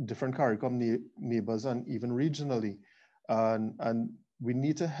to different CARICOM neighbors and even regionally. And we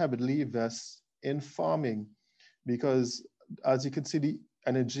need to heavily invest in farming because, as you can see, the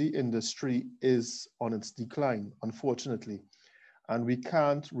energy industry is on its decline, unfortunately. And we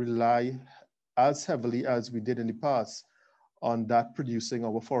can't rely as heavily as we did in the past on that producing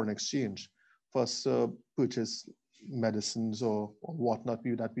our foreign exchange for us to purchase medicines or whatnot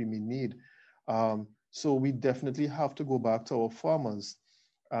that we may need. So we definitely have to go back to our farmers,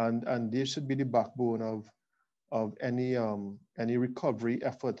 and they should be the backbone of any recovery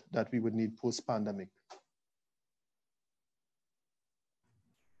effort that we would need post-pandemic.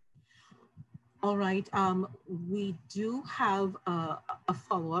 All right, we do have a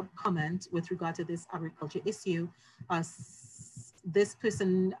follow-up comment with regard to this agriculture issue. This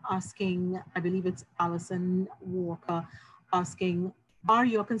person asking, I believe it's Allison Walker, asking, are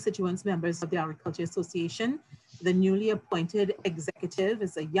your constituents members of the Agriculture Association? The newly appointed executive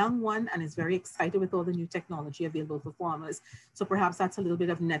is a young one and is very excited with all the new technology available for farmers. So perhaps that's a little bit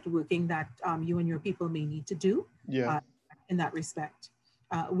of networking that you and your people may need to do in that respect.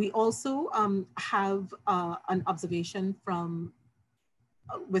 We also have an observation from,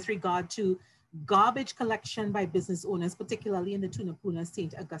 with regard to garbage collection by business owners, particularly in the Tunapuna,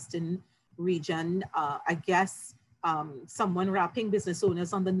 St. Augustine region. I guess someone rapping business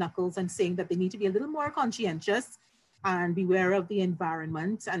owners on the knuckles and saying that they need to be a little more conscientious and beware of the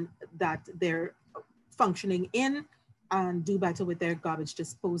environment and that they're functioning in and do better with their garbage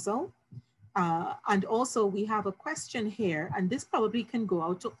disposal. And also we have a question here, and this probably can go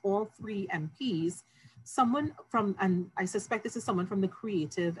out to all three MPs. Someone from, and I suspect this is someone from the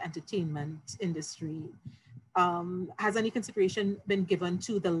creative entertainment industry. Has any consideration been given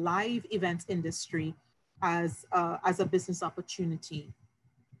to the live events industry as a business opportunity?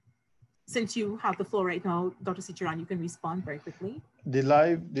 Since you have the floor right now, Dr. Seecheran, you can respond very quickly. The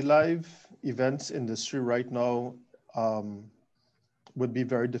live events industry right now would be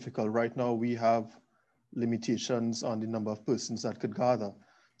very difficult. Right now, we have limitations on the number of persons that could gather.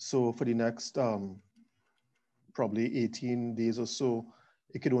 So for the next probably 18 days or so,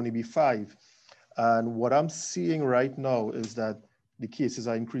 it could only be 5. And what I'm seeing right now is that the cases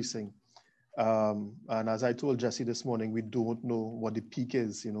are increasing. And as I told Jesse this morning, we don't know what the peak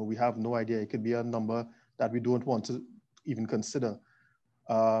is. You know, we have no idea. It could be a number that we don't want to even consider.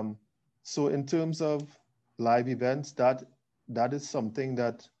 So in terms of live events, that is something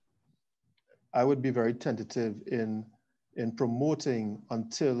that I would be very tentative in promoting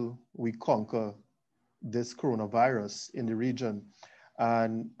until we conquer this coronavirus in the region.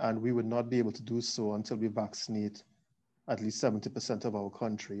 And we would not be able to do so until we vaccinate at least 70% of our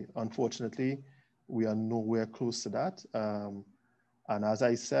country. Unfortunately, we are nowhere close to that. And as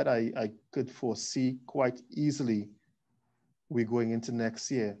I said, I could foresee quite easily we're going into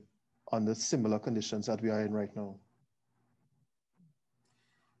next year under similar conditions that we are in right now.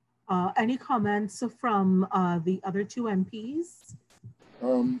 Any comments from the other two MPs?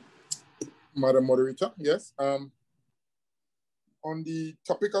 Madam Moderator, yes. On the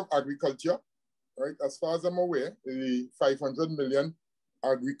topic of agriculture, right, as far as I'm aware, the 500 million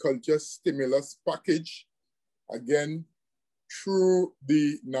agriculture stimulus package, again, through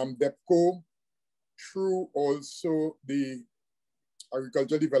the NAMDEPCO, through also the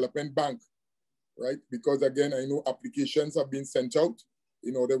Agricultural Development Bank, right? Because again, I know applications have been sent out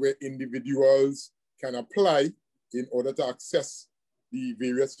in order where individuals can apply in order to access the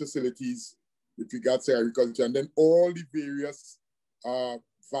various facilities with regards to agriculture. And then all the various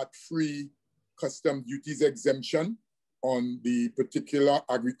VAT-free custom duties exemption on the particular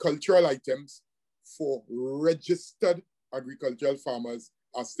agricultural items for registered agricultural farmers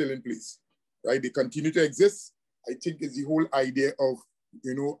are still in place, right? They continue to exist. I think it's the whole idea of,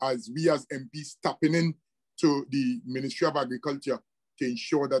 you know, as we as MPs tapping in to the Ministry of Agriculture to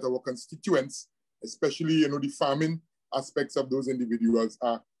ensure that our constituents, especially, you know, the farming aspects of those individuals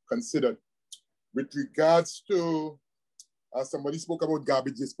are considered. With regards to, somebody spoke about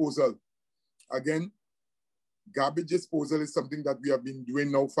garbage disposal. Again, garbage disposal is something that we have been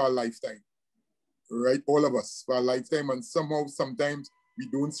doing now for a lifetime, right? All of us for a lifetime, and somehow, sometimes we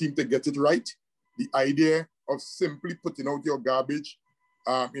don't seem to get it right. The idea of simply putting out your garbage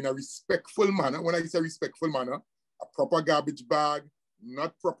in a respectful manner. When I say respectful manner, a proper garbage bag,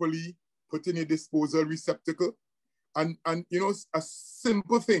 not properly put in a disposal receptacle. And you know, a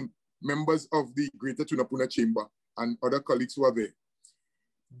simple thing members of the Greater Tunapuna Chamber and other colleagues who are there.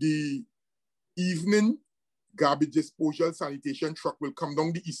 The evening garbage disposal sanitation truck will come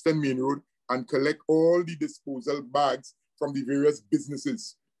down the Eastern Main Road and collect all the disposal bags from the various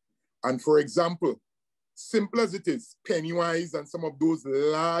businesses. And for example, simple as it is, Pennywise and some of those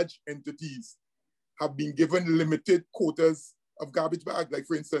large entities have been given limited quotas of garbage bags. Like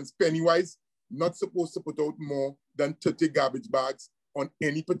for instance, Pennywise not supposed to put out more than 30 garbage bags on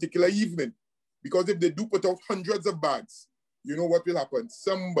any particular evening. Because if they do put out hundreds of bags, you know what will happen?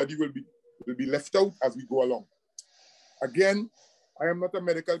 Somebody will be left out as we go along. Again, I am not a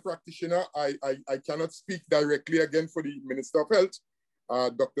medical practitioner. I cannot speak directly again for the Minister of Health.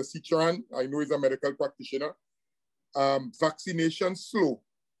 Dr. Seecheran, I know is a medical practitioner. Vaccination slow,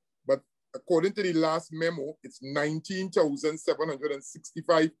 but according to the last memo, it's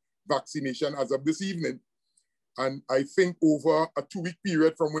 19,765 vaccination as of this evening. And I think over a 2-week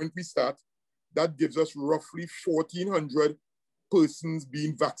period from when we start, that gives us roughly 1,400 persons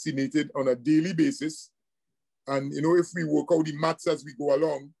being vaccinated on a daily basis. And, you know, if we work out the maths as we go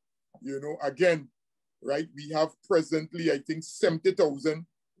along, you know, again, right, we have presently, I think, 70,000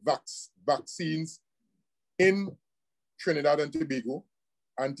 vaccines in Trinidad and Tobago,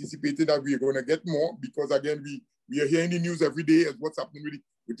 anticipated that we are going to get more because, again, we are hearing the news every day as what's happening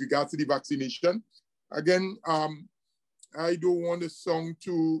with regards to the vaccination. Again, I don't want to sound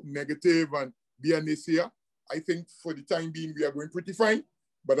too negative and be a naysayer. I think for the time being, we are going pretty fine.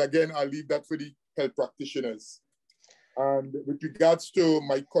 But again, I'll leave that for the health practitioners. And with regards to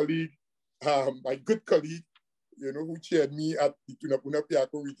my colleague, my good colleague, you know, who chaired me at the Tunapuna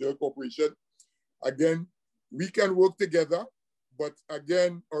Piako Regional Corporation, again, we can work together. But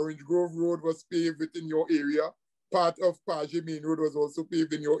again, Orange Grove Road was paved within your area. Part of Page Main Road was also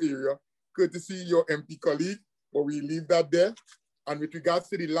paved in your area. Courtesy your MP colleague, but we leave that there. And with regards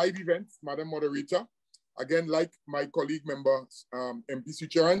to the live events, Madam Moderator, again, like my colleague member, MP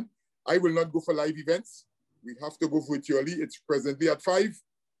Seecheran, I will not go for live events. We have to go virtually. It's presently at 5,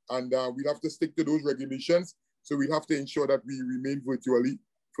 and we have to stick to those regulations. So we have to ensure that we remain virtually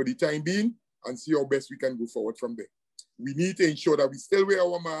for the time being and see how best we can go forward from there. We need to ensure that we still wear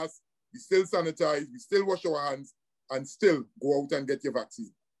our masks, we still sanitize, we still wash our hands, and still go out and get your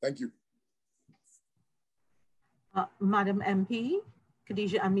vaccine. Thank you. Madam MP,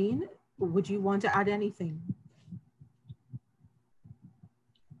 Khadijah Ameen, would you want to add anything?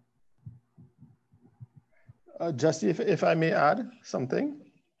 Just if I may add something.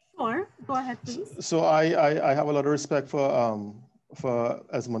 Sure, go ahead, please. So I have a lot of respect for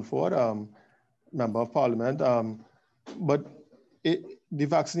Esmond Forde, Member of Parliament, but the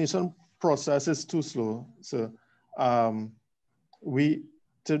vaccination process is too slow. So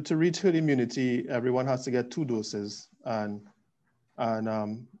to reach herd immunity, everyone has to get 2 doses, and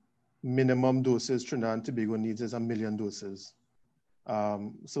minimum doses Trinidad and Tobago needs is 1 million doses.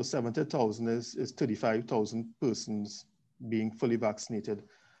 So 70,000 is 35,000 persons being fully vaccinated.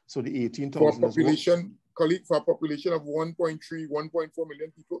 So the 18,000 for a population, colleague, for a population of 1.3, 1.4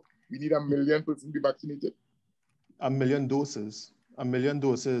 million people, we need 1 million persons to be vaccinated. 1 million doses. 1 million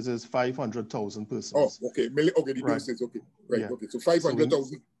doses is 500,000 persons. Oh, okay. Okay, the doses, okay. Right, yeah. Okay. So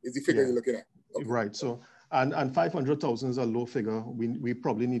 500,000 is the figure you're looking at. Okay. Right. So, and 500,000 is a low figure. We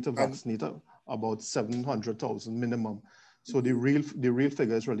probably need to vaccinate about 700,000 minimum. So the real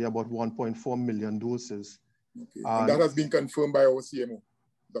figure is really about 1.4 million doses. Okay. And that has been confirmed by our CMO,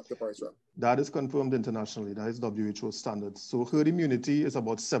 Dr. Parishram. That is confirmed internationally. That is WHO standards. So herd immunity is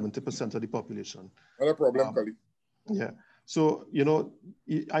about 70% of the population. Not a problem, colleague. Yeah. So, you know,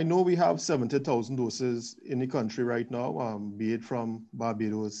 I know we have 70,000 doses in the country right now, be it from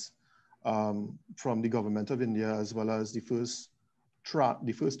Barbados, from the government of India, as well as the first 2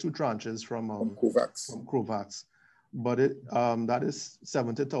 tranches from COVAX. But that is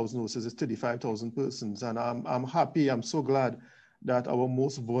 70,000 doses, is 35,000 persons. And I'm happy, I'm so glad that our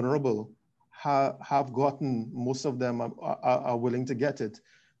most vulnerable have gotten, most of them are willing to get it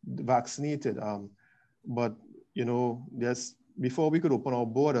vaccinated. But, you know, before we could open our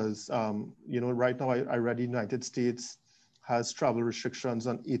borders, you know, right now I read the United States has travel restrictions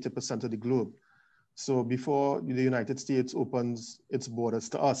on 80% of the globe. So before the United States opens its borders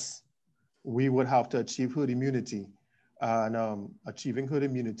to us, we would have to achieve herd immunity. And achieving herd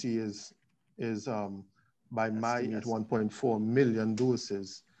immunity is by my at 1.4 million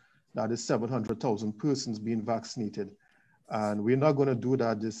doses. That is 700,000 persons being vaccinated. And we're not going to do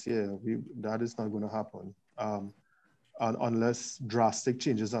that this year. That is not going to happen unless drastic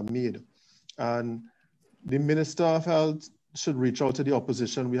changes are made. And the Minister of Health should reach out to the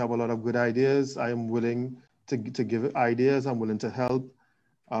opposition. We have a lot of good ideas. I am willing to give ideas. I'm willing to help.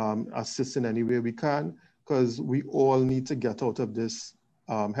 assist in any way we can, because we all need to get out of this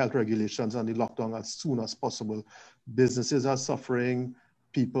health regulations and the lockdown as soon as possible. Businesses are suffering,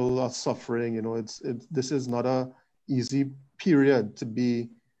 people are suffering. You know, this is not a easy period to be,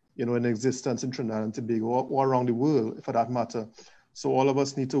 you know, in existence in Trinidad and Tobago or around the world, for that matter. So all of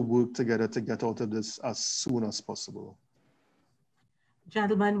us need to work together to get out of this as soon as possible.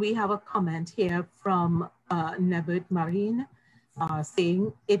 Gentlemen, we have a comment here from Nebert Marine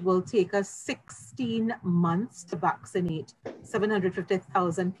saying it will take us 16 months to vaccinate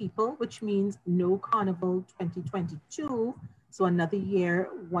 750,000 people, which means no Carnival 2022. So another year,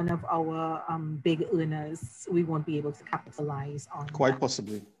 one of our big earners, we won't be able to capitalize on. Quite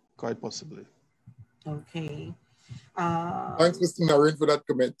possibly, quite possibly. Okay. Thanks, Mr. Narine, for that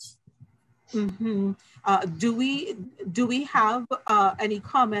comment. Mm-hmm. Do we have any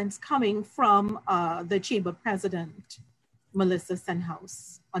comments coming from the Chamber President, Melissa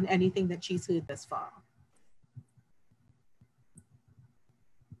Senhouse, on anything that she's heard thus far?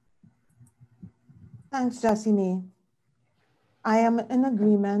 Thanks, Jessime. I am in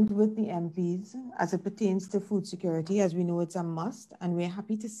agreement with the MPs as it pertains to food security. As we know, it's a must, and we're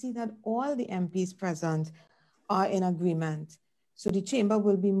happy to see that all the MPs present are in agreement. So the Chamber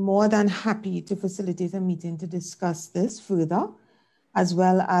will be more than happy to facilitate a meeting to discuss this further, as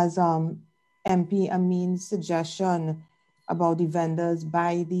well as MP Ameen's suggestion about the vendors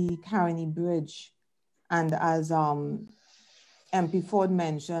by the Caroni Bridge. And as MP Forde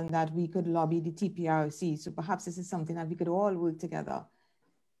mentioned, that we could lobby the TPRC. So perhaps this is something that we could all work together.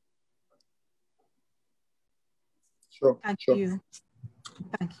 Sure. Thank you.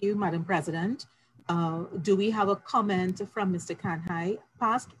 Thank you, Madam President. Do we have a comment from Mr. Kanhai,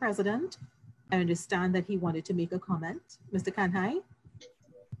 past president? I understand that he wanted to make a comment. Mr. Kanhai?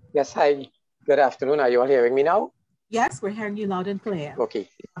 Yes, hi. Good afternoon. Are you all hearing me now? Yes, we're hearing you loud and clear. Okay.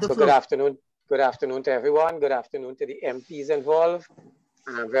 So good afternoon. Good afternoon to everyone. Good afternoon to the MPs involved.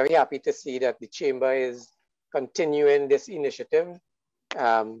 And I'm very happy to see that the Chamber is continuing this initiative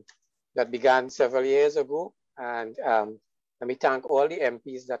that began several years ago. And let me thank all the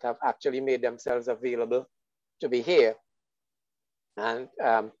MPs that have actually made themselves available to be here. And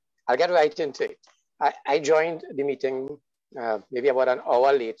I'll get right into it. I joined the meeting maybe about an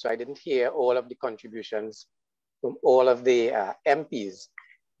hour late, so I didn't hear all of the contributions from all of the MPs.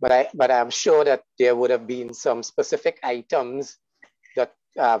 But I'm sure that there would have been some specific items that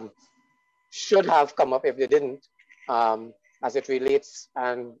should have come up if they didn't, as it relates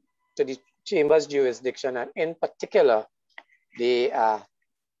to the Chamber's jurisdiction, and in particular, the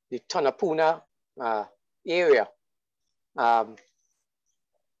Tunapuna area. And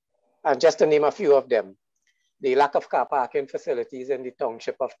just to name a few of them, the lack of car parking facilities in the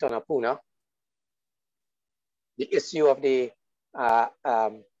township of Tunapuna, the issue of the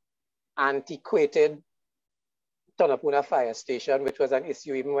antiquated Tunapuna fire station, which was an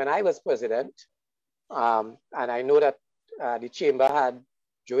issue even when I was president. And I know that the Chamber had,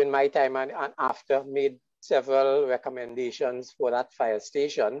 during my time and after, made several recommendations for that fire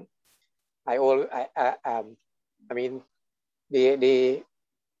station. I mean, the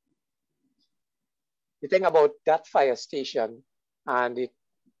thing about that fire station and the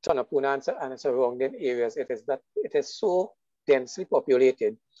Tunapuna and surrounding areas, it is that it is so densely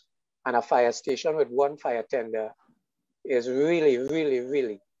populated, and a fire station with one fire tender is really, really,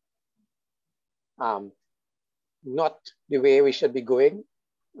 really not the way we should be going.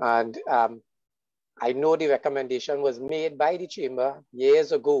 And I know the recommendation was made by the Chamber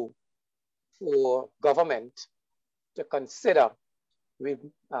years ago for government to consider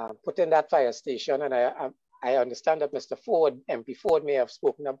putting that fire station. And I understand that Mr. Forde, MP Forde, may have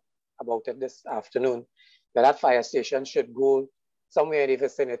spoken about it this afternoon, that fire station should go somewhere in the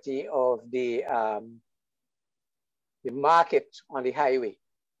vicinity of the market on the highway,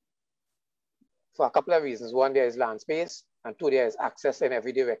 for a couple of reasons. One, there is land space, and two, there is access in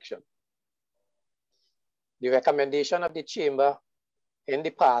every direction. The recommendation of the Chamber in the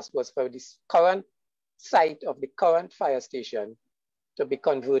past was for this current site of the current fire station to be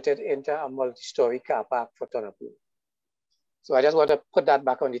converted into a multi-story car park for Tunapuna. So I just want to put that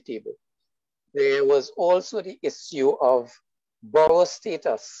back on the table. There was also the issue of borough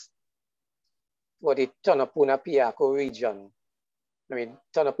status for the Tunapuna-Piako region. I mean,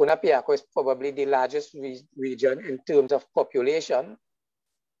 Tunapuna-Piako is probably the largest region in terms of population.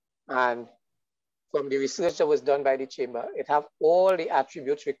 And from the research that was done by the Chamber, it have all the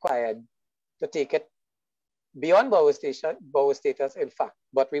attributes required to take it beyond borough status, in fact.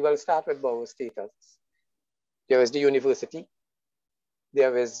 But we will start with borough status. There is the university.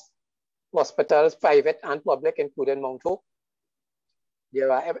 There is hospitals, private and public, including Mount Hope.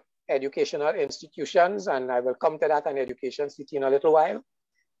 There are educational institutions, and I will come to that, and education city in a little while.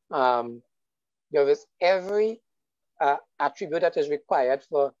 There is every attribute that is required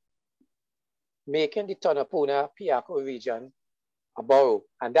for making the Tunapuna Piako region a borough.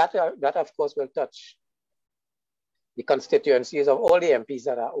 And that of course will touch the constituencies of all the MPs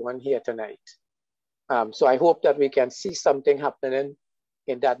that are on here tonight. So I hope that we can see something happening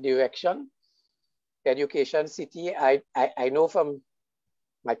in that direction. Education city, I know from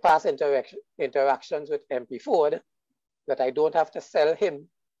my past interactions with MP Forde that I don't have to sell him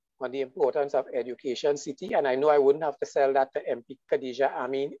on the importance of education city, and I know I wouldn't have to sell that to MP Khadijah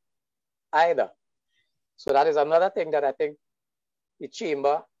Ameen either. So that is another thing that I think the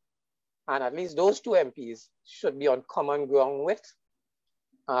chamber and at least those two MPs should be on common ground with.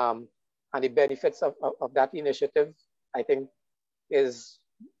 And the benefits of that initiative, I think, is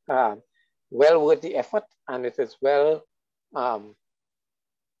well worth the effort, and it is well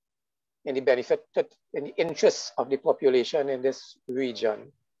in the benefit, in the interests of the population in this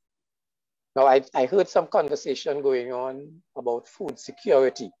region. Now, I heard some conversation going on about food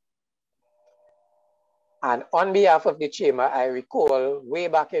security. And on behalf of the chamber, I recall way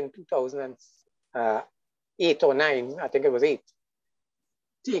back in 2008 or 9, I think it was 8,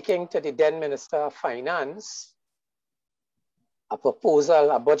 taking to the then Minister of Finance a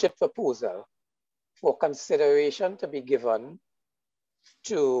proposal, a budget proposal for consideration to be given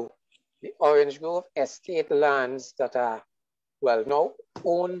to the Orange Grove estate lands that are, well, now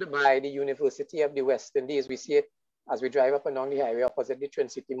owned by the University of the West Indies. We see it as we drive up along the highway opposite the Twin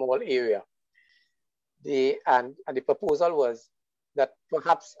City Mall area. And the proposal was that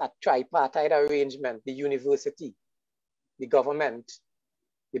perhaps a tripartite arrangement, the university, the government,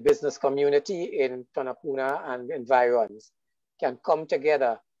 the business community in Tunapuna and environs can come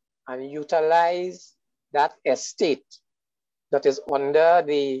together and utilize that estate that is under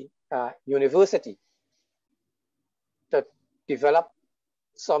the university to develop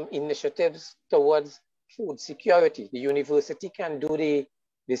some initiatives towards food security. The university can do the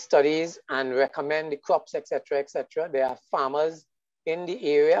studies and recommend the crops, etc., etc. There are farmers in the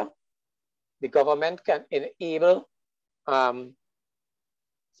area. The government can enable some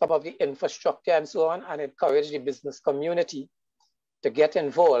of the infrastructure and so on, and encourage the business community to get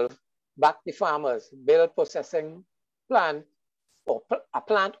involved, back the farmers, build processing plant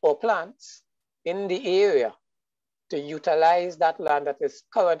or plants in the area to utilize that land that is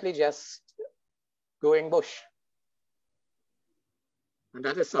currently just growing bush. And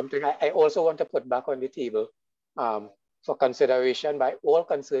that is something I also want to put back on the table for consideration by all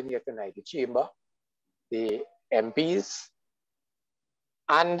concerned here tonight, the chamber, the MPs,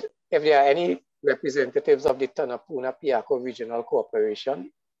 and if there are any representatives of the Tunapuna Piako Regional Corporation.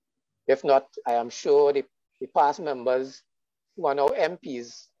 If not, I am sure the past members who are now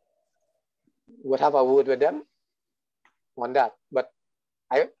MPs would have a word with them on that. But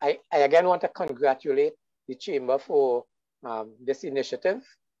I again want to congratulate the chamber for this initiative.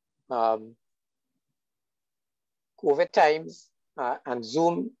 COVID times and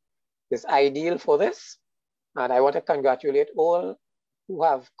Zoom is ideal for this. And I want to congratulate all who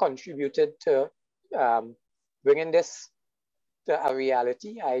have contributed to bringing this to a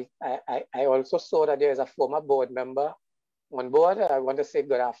reality. I also saw that there is a former board member on board. I want to say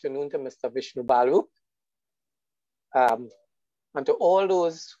good afternoon to Mr. Vishnu Balu. And to all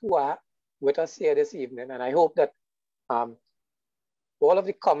those who are with us here this evening. And I hope that all of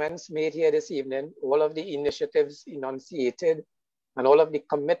the comments made here this evening, all of the initiatives enunciated, and all of the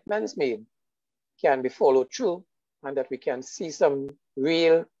commitments made can be followed through, and that we can see some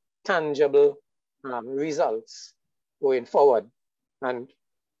real, tangible results going forward. And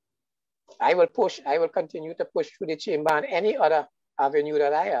I will continue to push through the chamber and any other avenue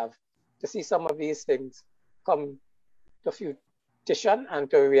that I have to see some of these things come to fruition and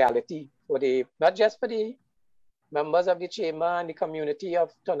to reality for the, not just for the members of the chamber and the community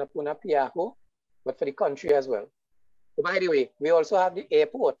of Tunapuna Piako, but for the country as well. So by the way, we also have the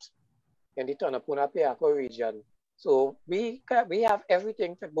airport in the Tunapuna Piako region. So we have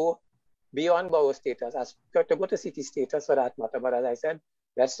everything to go beyond borough status, to go to city status for that matter. But as I said,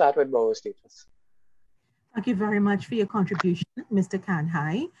 let's start with borough status. Thank you very much for your contribution, Mr.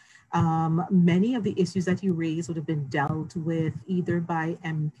 Kanhai. Many of the issues that you raised would have been dealt with either by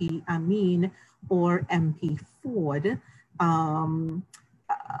MP Ameen or MP Forde.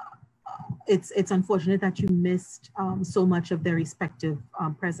 It's unfortunate that you missed so much of their respective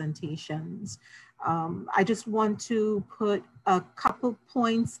presentations. I just want to put a couple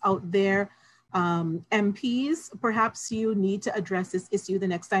points out there. MPs, perhaps you need to address this issue the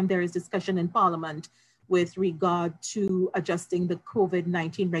next time there is discussion in Parliament with regard to adjusting the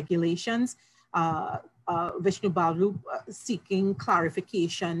COVID-19 regulations. Vishnu Balu seeking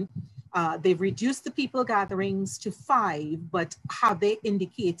clarification. They've reduced the people gatherings to 5, but have they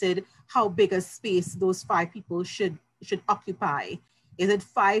indicated how big a space those 5 people should occupy? Is it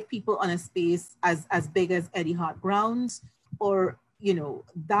 5 people on a space as big as Eddie Hart Grounds? Or, you know,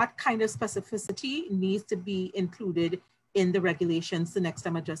 that kind of specificity needs to be included in the regulations the next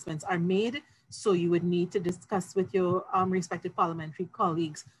time adjustments are made. So you would need to discuss with your respective parliamentary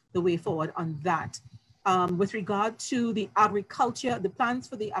colleagues the way forward on that. With regard to the agriculture, the plans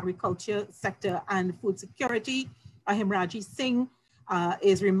for the agriculture sector and food security, Himraji Singh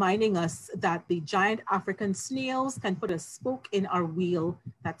is reminding us that the giant African snails can put a spoke in our wheel.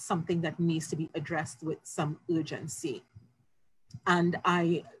 That's something that needs to be addressed with some urgency. And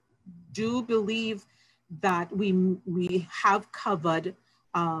I do believe that we have covered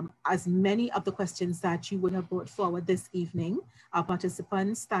as many of the questions that you would have brought forward this evening. Our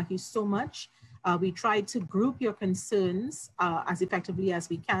participants, thank you so much. We tried to group your concerns as effectively as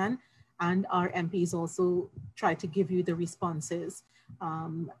we can, and our MPs also tried to give you the responses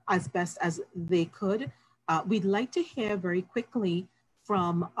as best as they could. We'd like to hear very quickly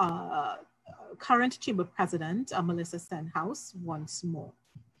from current Chamber President, Melissa Stenhouse, once more.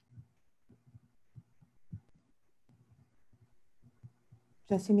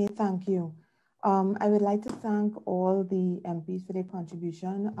 Jessime, thank you. I would like to thank all the MPs for their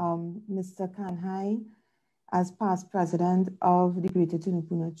contribution. Mr. Kanhai, as past president of the Greater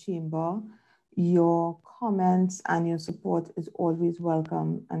Tunapuna Chamber, your comments and your support is always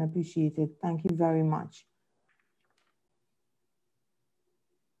welcome and appreciated. Thank you very much.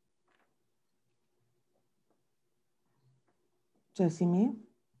 Jessime?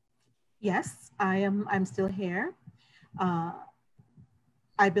 Yes, I'm still here.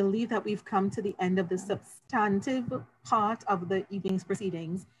 I believe that we've come to the end of the substantive part of the evening's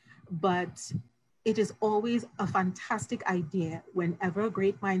proceedings, but it is always a fantastic idea whenever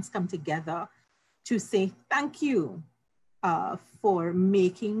great minds come together to say thank you for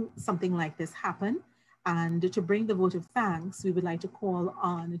making something like this happen. And to bring the vote of thanks, we would like to call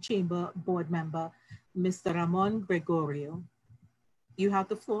on Chamber Board Member, Mr. Ramon Gregorio. You have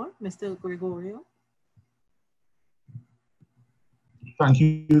the floor, Mr. Gregorio. Thank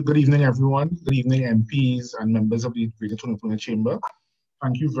you. Good evening, everyone. Good evening, MPs and members of the Greater Tunapuna Chamber.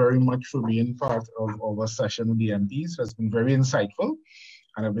 Thank you very much for being part of our session with the MPs. It's been very insightful,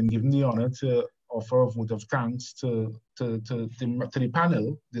 and I've been given the honor to offer a vote of thanks to the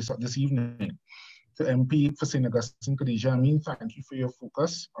panel this evening. To MP for St. Augustine, Khadijah, Ameen, thank you for your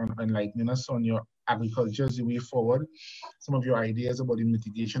focus on enlightening us on your agriculture as you way forward, some of your ideas about the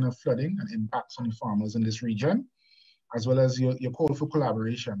mitigation of flooding and impacts on the farmers in this region, as well as your call for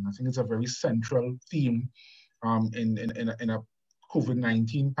collaboration. I think it's a very central theme in a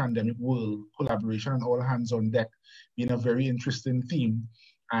COVID-19 pandemic world, collaboration and all hands on deck being a very interesting theme.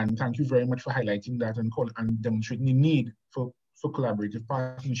 And thank you very much for highlighting that and demonstrating the need for collaborative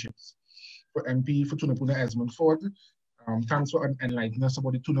partnerships. For MP for Tunapuna, Esmond Forde, thanks for enlightening us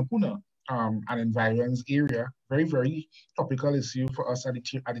about the Tunapuna and environs area. Very, very topical issue for us at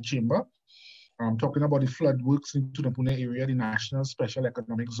the Chamber. Talking about the flood works in Tunapuna area, the National Special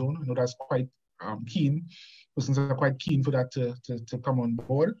Economic Zone. I know that's quite keen. Persons are quite keen for that to come on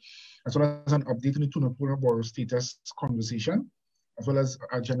board, as well as an update on the Tunapuna Borough status conversation, as well as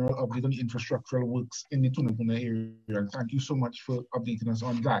a general update on the infrastructural works in the Tunapuna area. And thank you so much for updating us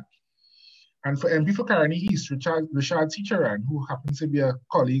on that. And for MP for Caroni East, Rishad Seecheran, who happens to be a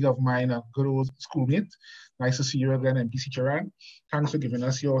colleague of mine, a good old schoolmate. Nice to see you again, MP Seecheran. Thanks for giving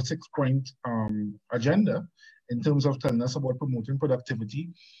us your 6-point agenda in terms of telling us about promoting productivity,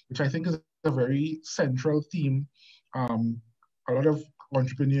 which I think is a very central theme. A lot of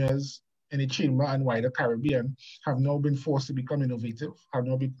entrepreneurs in the Chamber and wider Caribbean have now been forced to become innovative,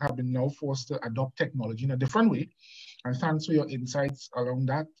 have been now forced to adopt technology in a different way. And thanks for your insights along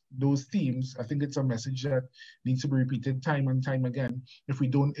those themes. I think it's a message that needs to be repeated time and time again. If we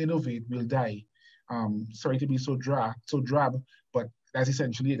don't innovate, we'll die. Sorry to be so drab, but that's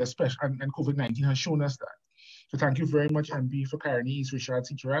essentially it, especially, and COVID-19 has shown us that. So thank you very much, MP for Caroni East, Rishad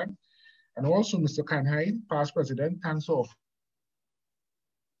Seecheran. And also Mr. Kanhai, past president, thanks for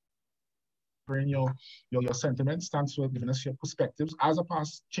offering your sentiments. Thanks for giving us your perspectives as a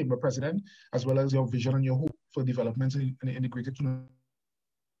past chamber president, as well as your vision and your hope for developments in the Greater Tunapuna.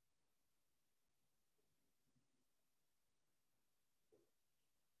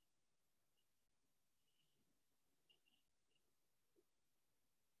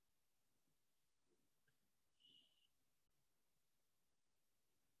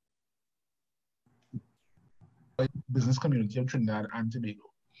 business community of Trinidad and Tobago.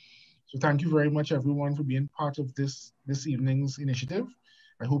 So thank you very much, everyone, for being part of this evening's initiative.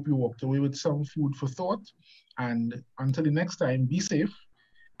 I hope you walked away with some food for thought. And until the next time, be safe.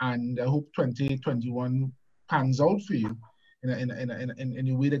 And I hope 2021 pans out for you in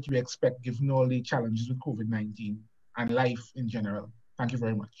a way that you expect, given all the challenges with COVID-19 and life in general. Thank you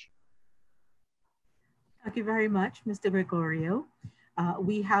very much. Thank you very much, Mr. Gregorio.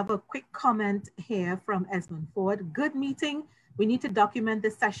 We have a quick comment here from Esmond Forde. Good meeting. We need to document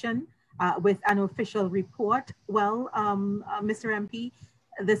this session with an official report. Well, Mr. MP,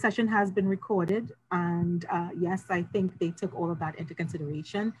 the session has been recorded, and yes, I think they took all of that into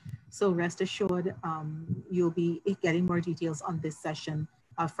consideration. So rest assured, you'll be getting more details on this session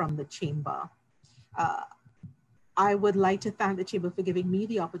from the Chamber. I would like to thank the Chamber for giving me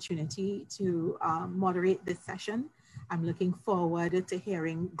the opportunity to moderate this session. I'm looking forward to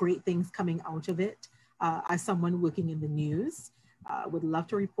hearing great things coming out of it. As someone working in the news, would love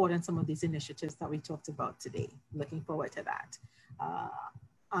to report on some of these initiatives that we talked about today. Looking forward to that.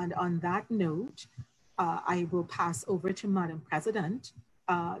 And on that note, I will pass over to Madam President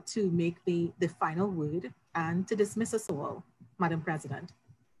to make the final word and to dismiss us all. Madam President.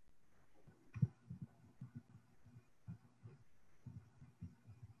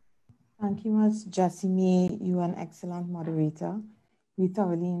 Thank you much, Jessie. You are an excellent moderator. We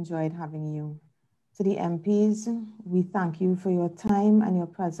thoroughly enjoyed having you. To the MPs, we thank you for your time and your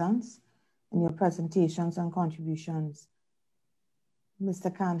presence and your presentations and contributions. Mr.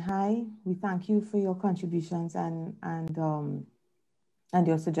 Kanhai, we thank you for your contributions and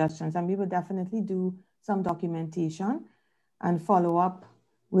your suggestions. And we will definitely do some documentation and follow up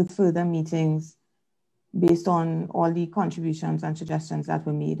with further meetings based on all the contributions and suggestions that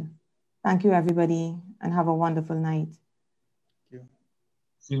were made. Thank you, everybody, and have a wonderful night. Thank you.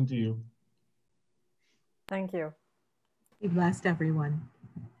 Same to you. Thank you. Be blessed, everyone.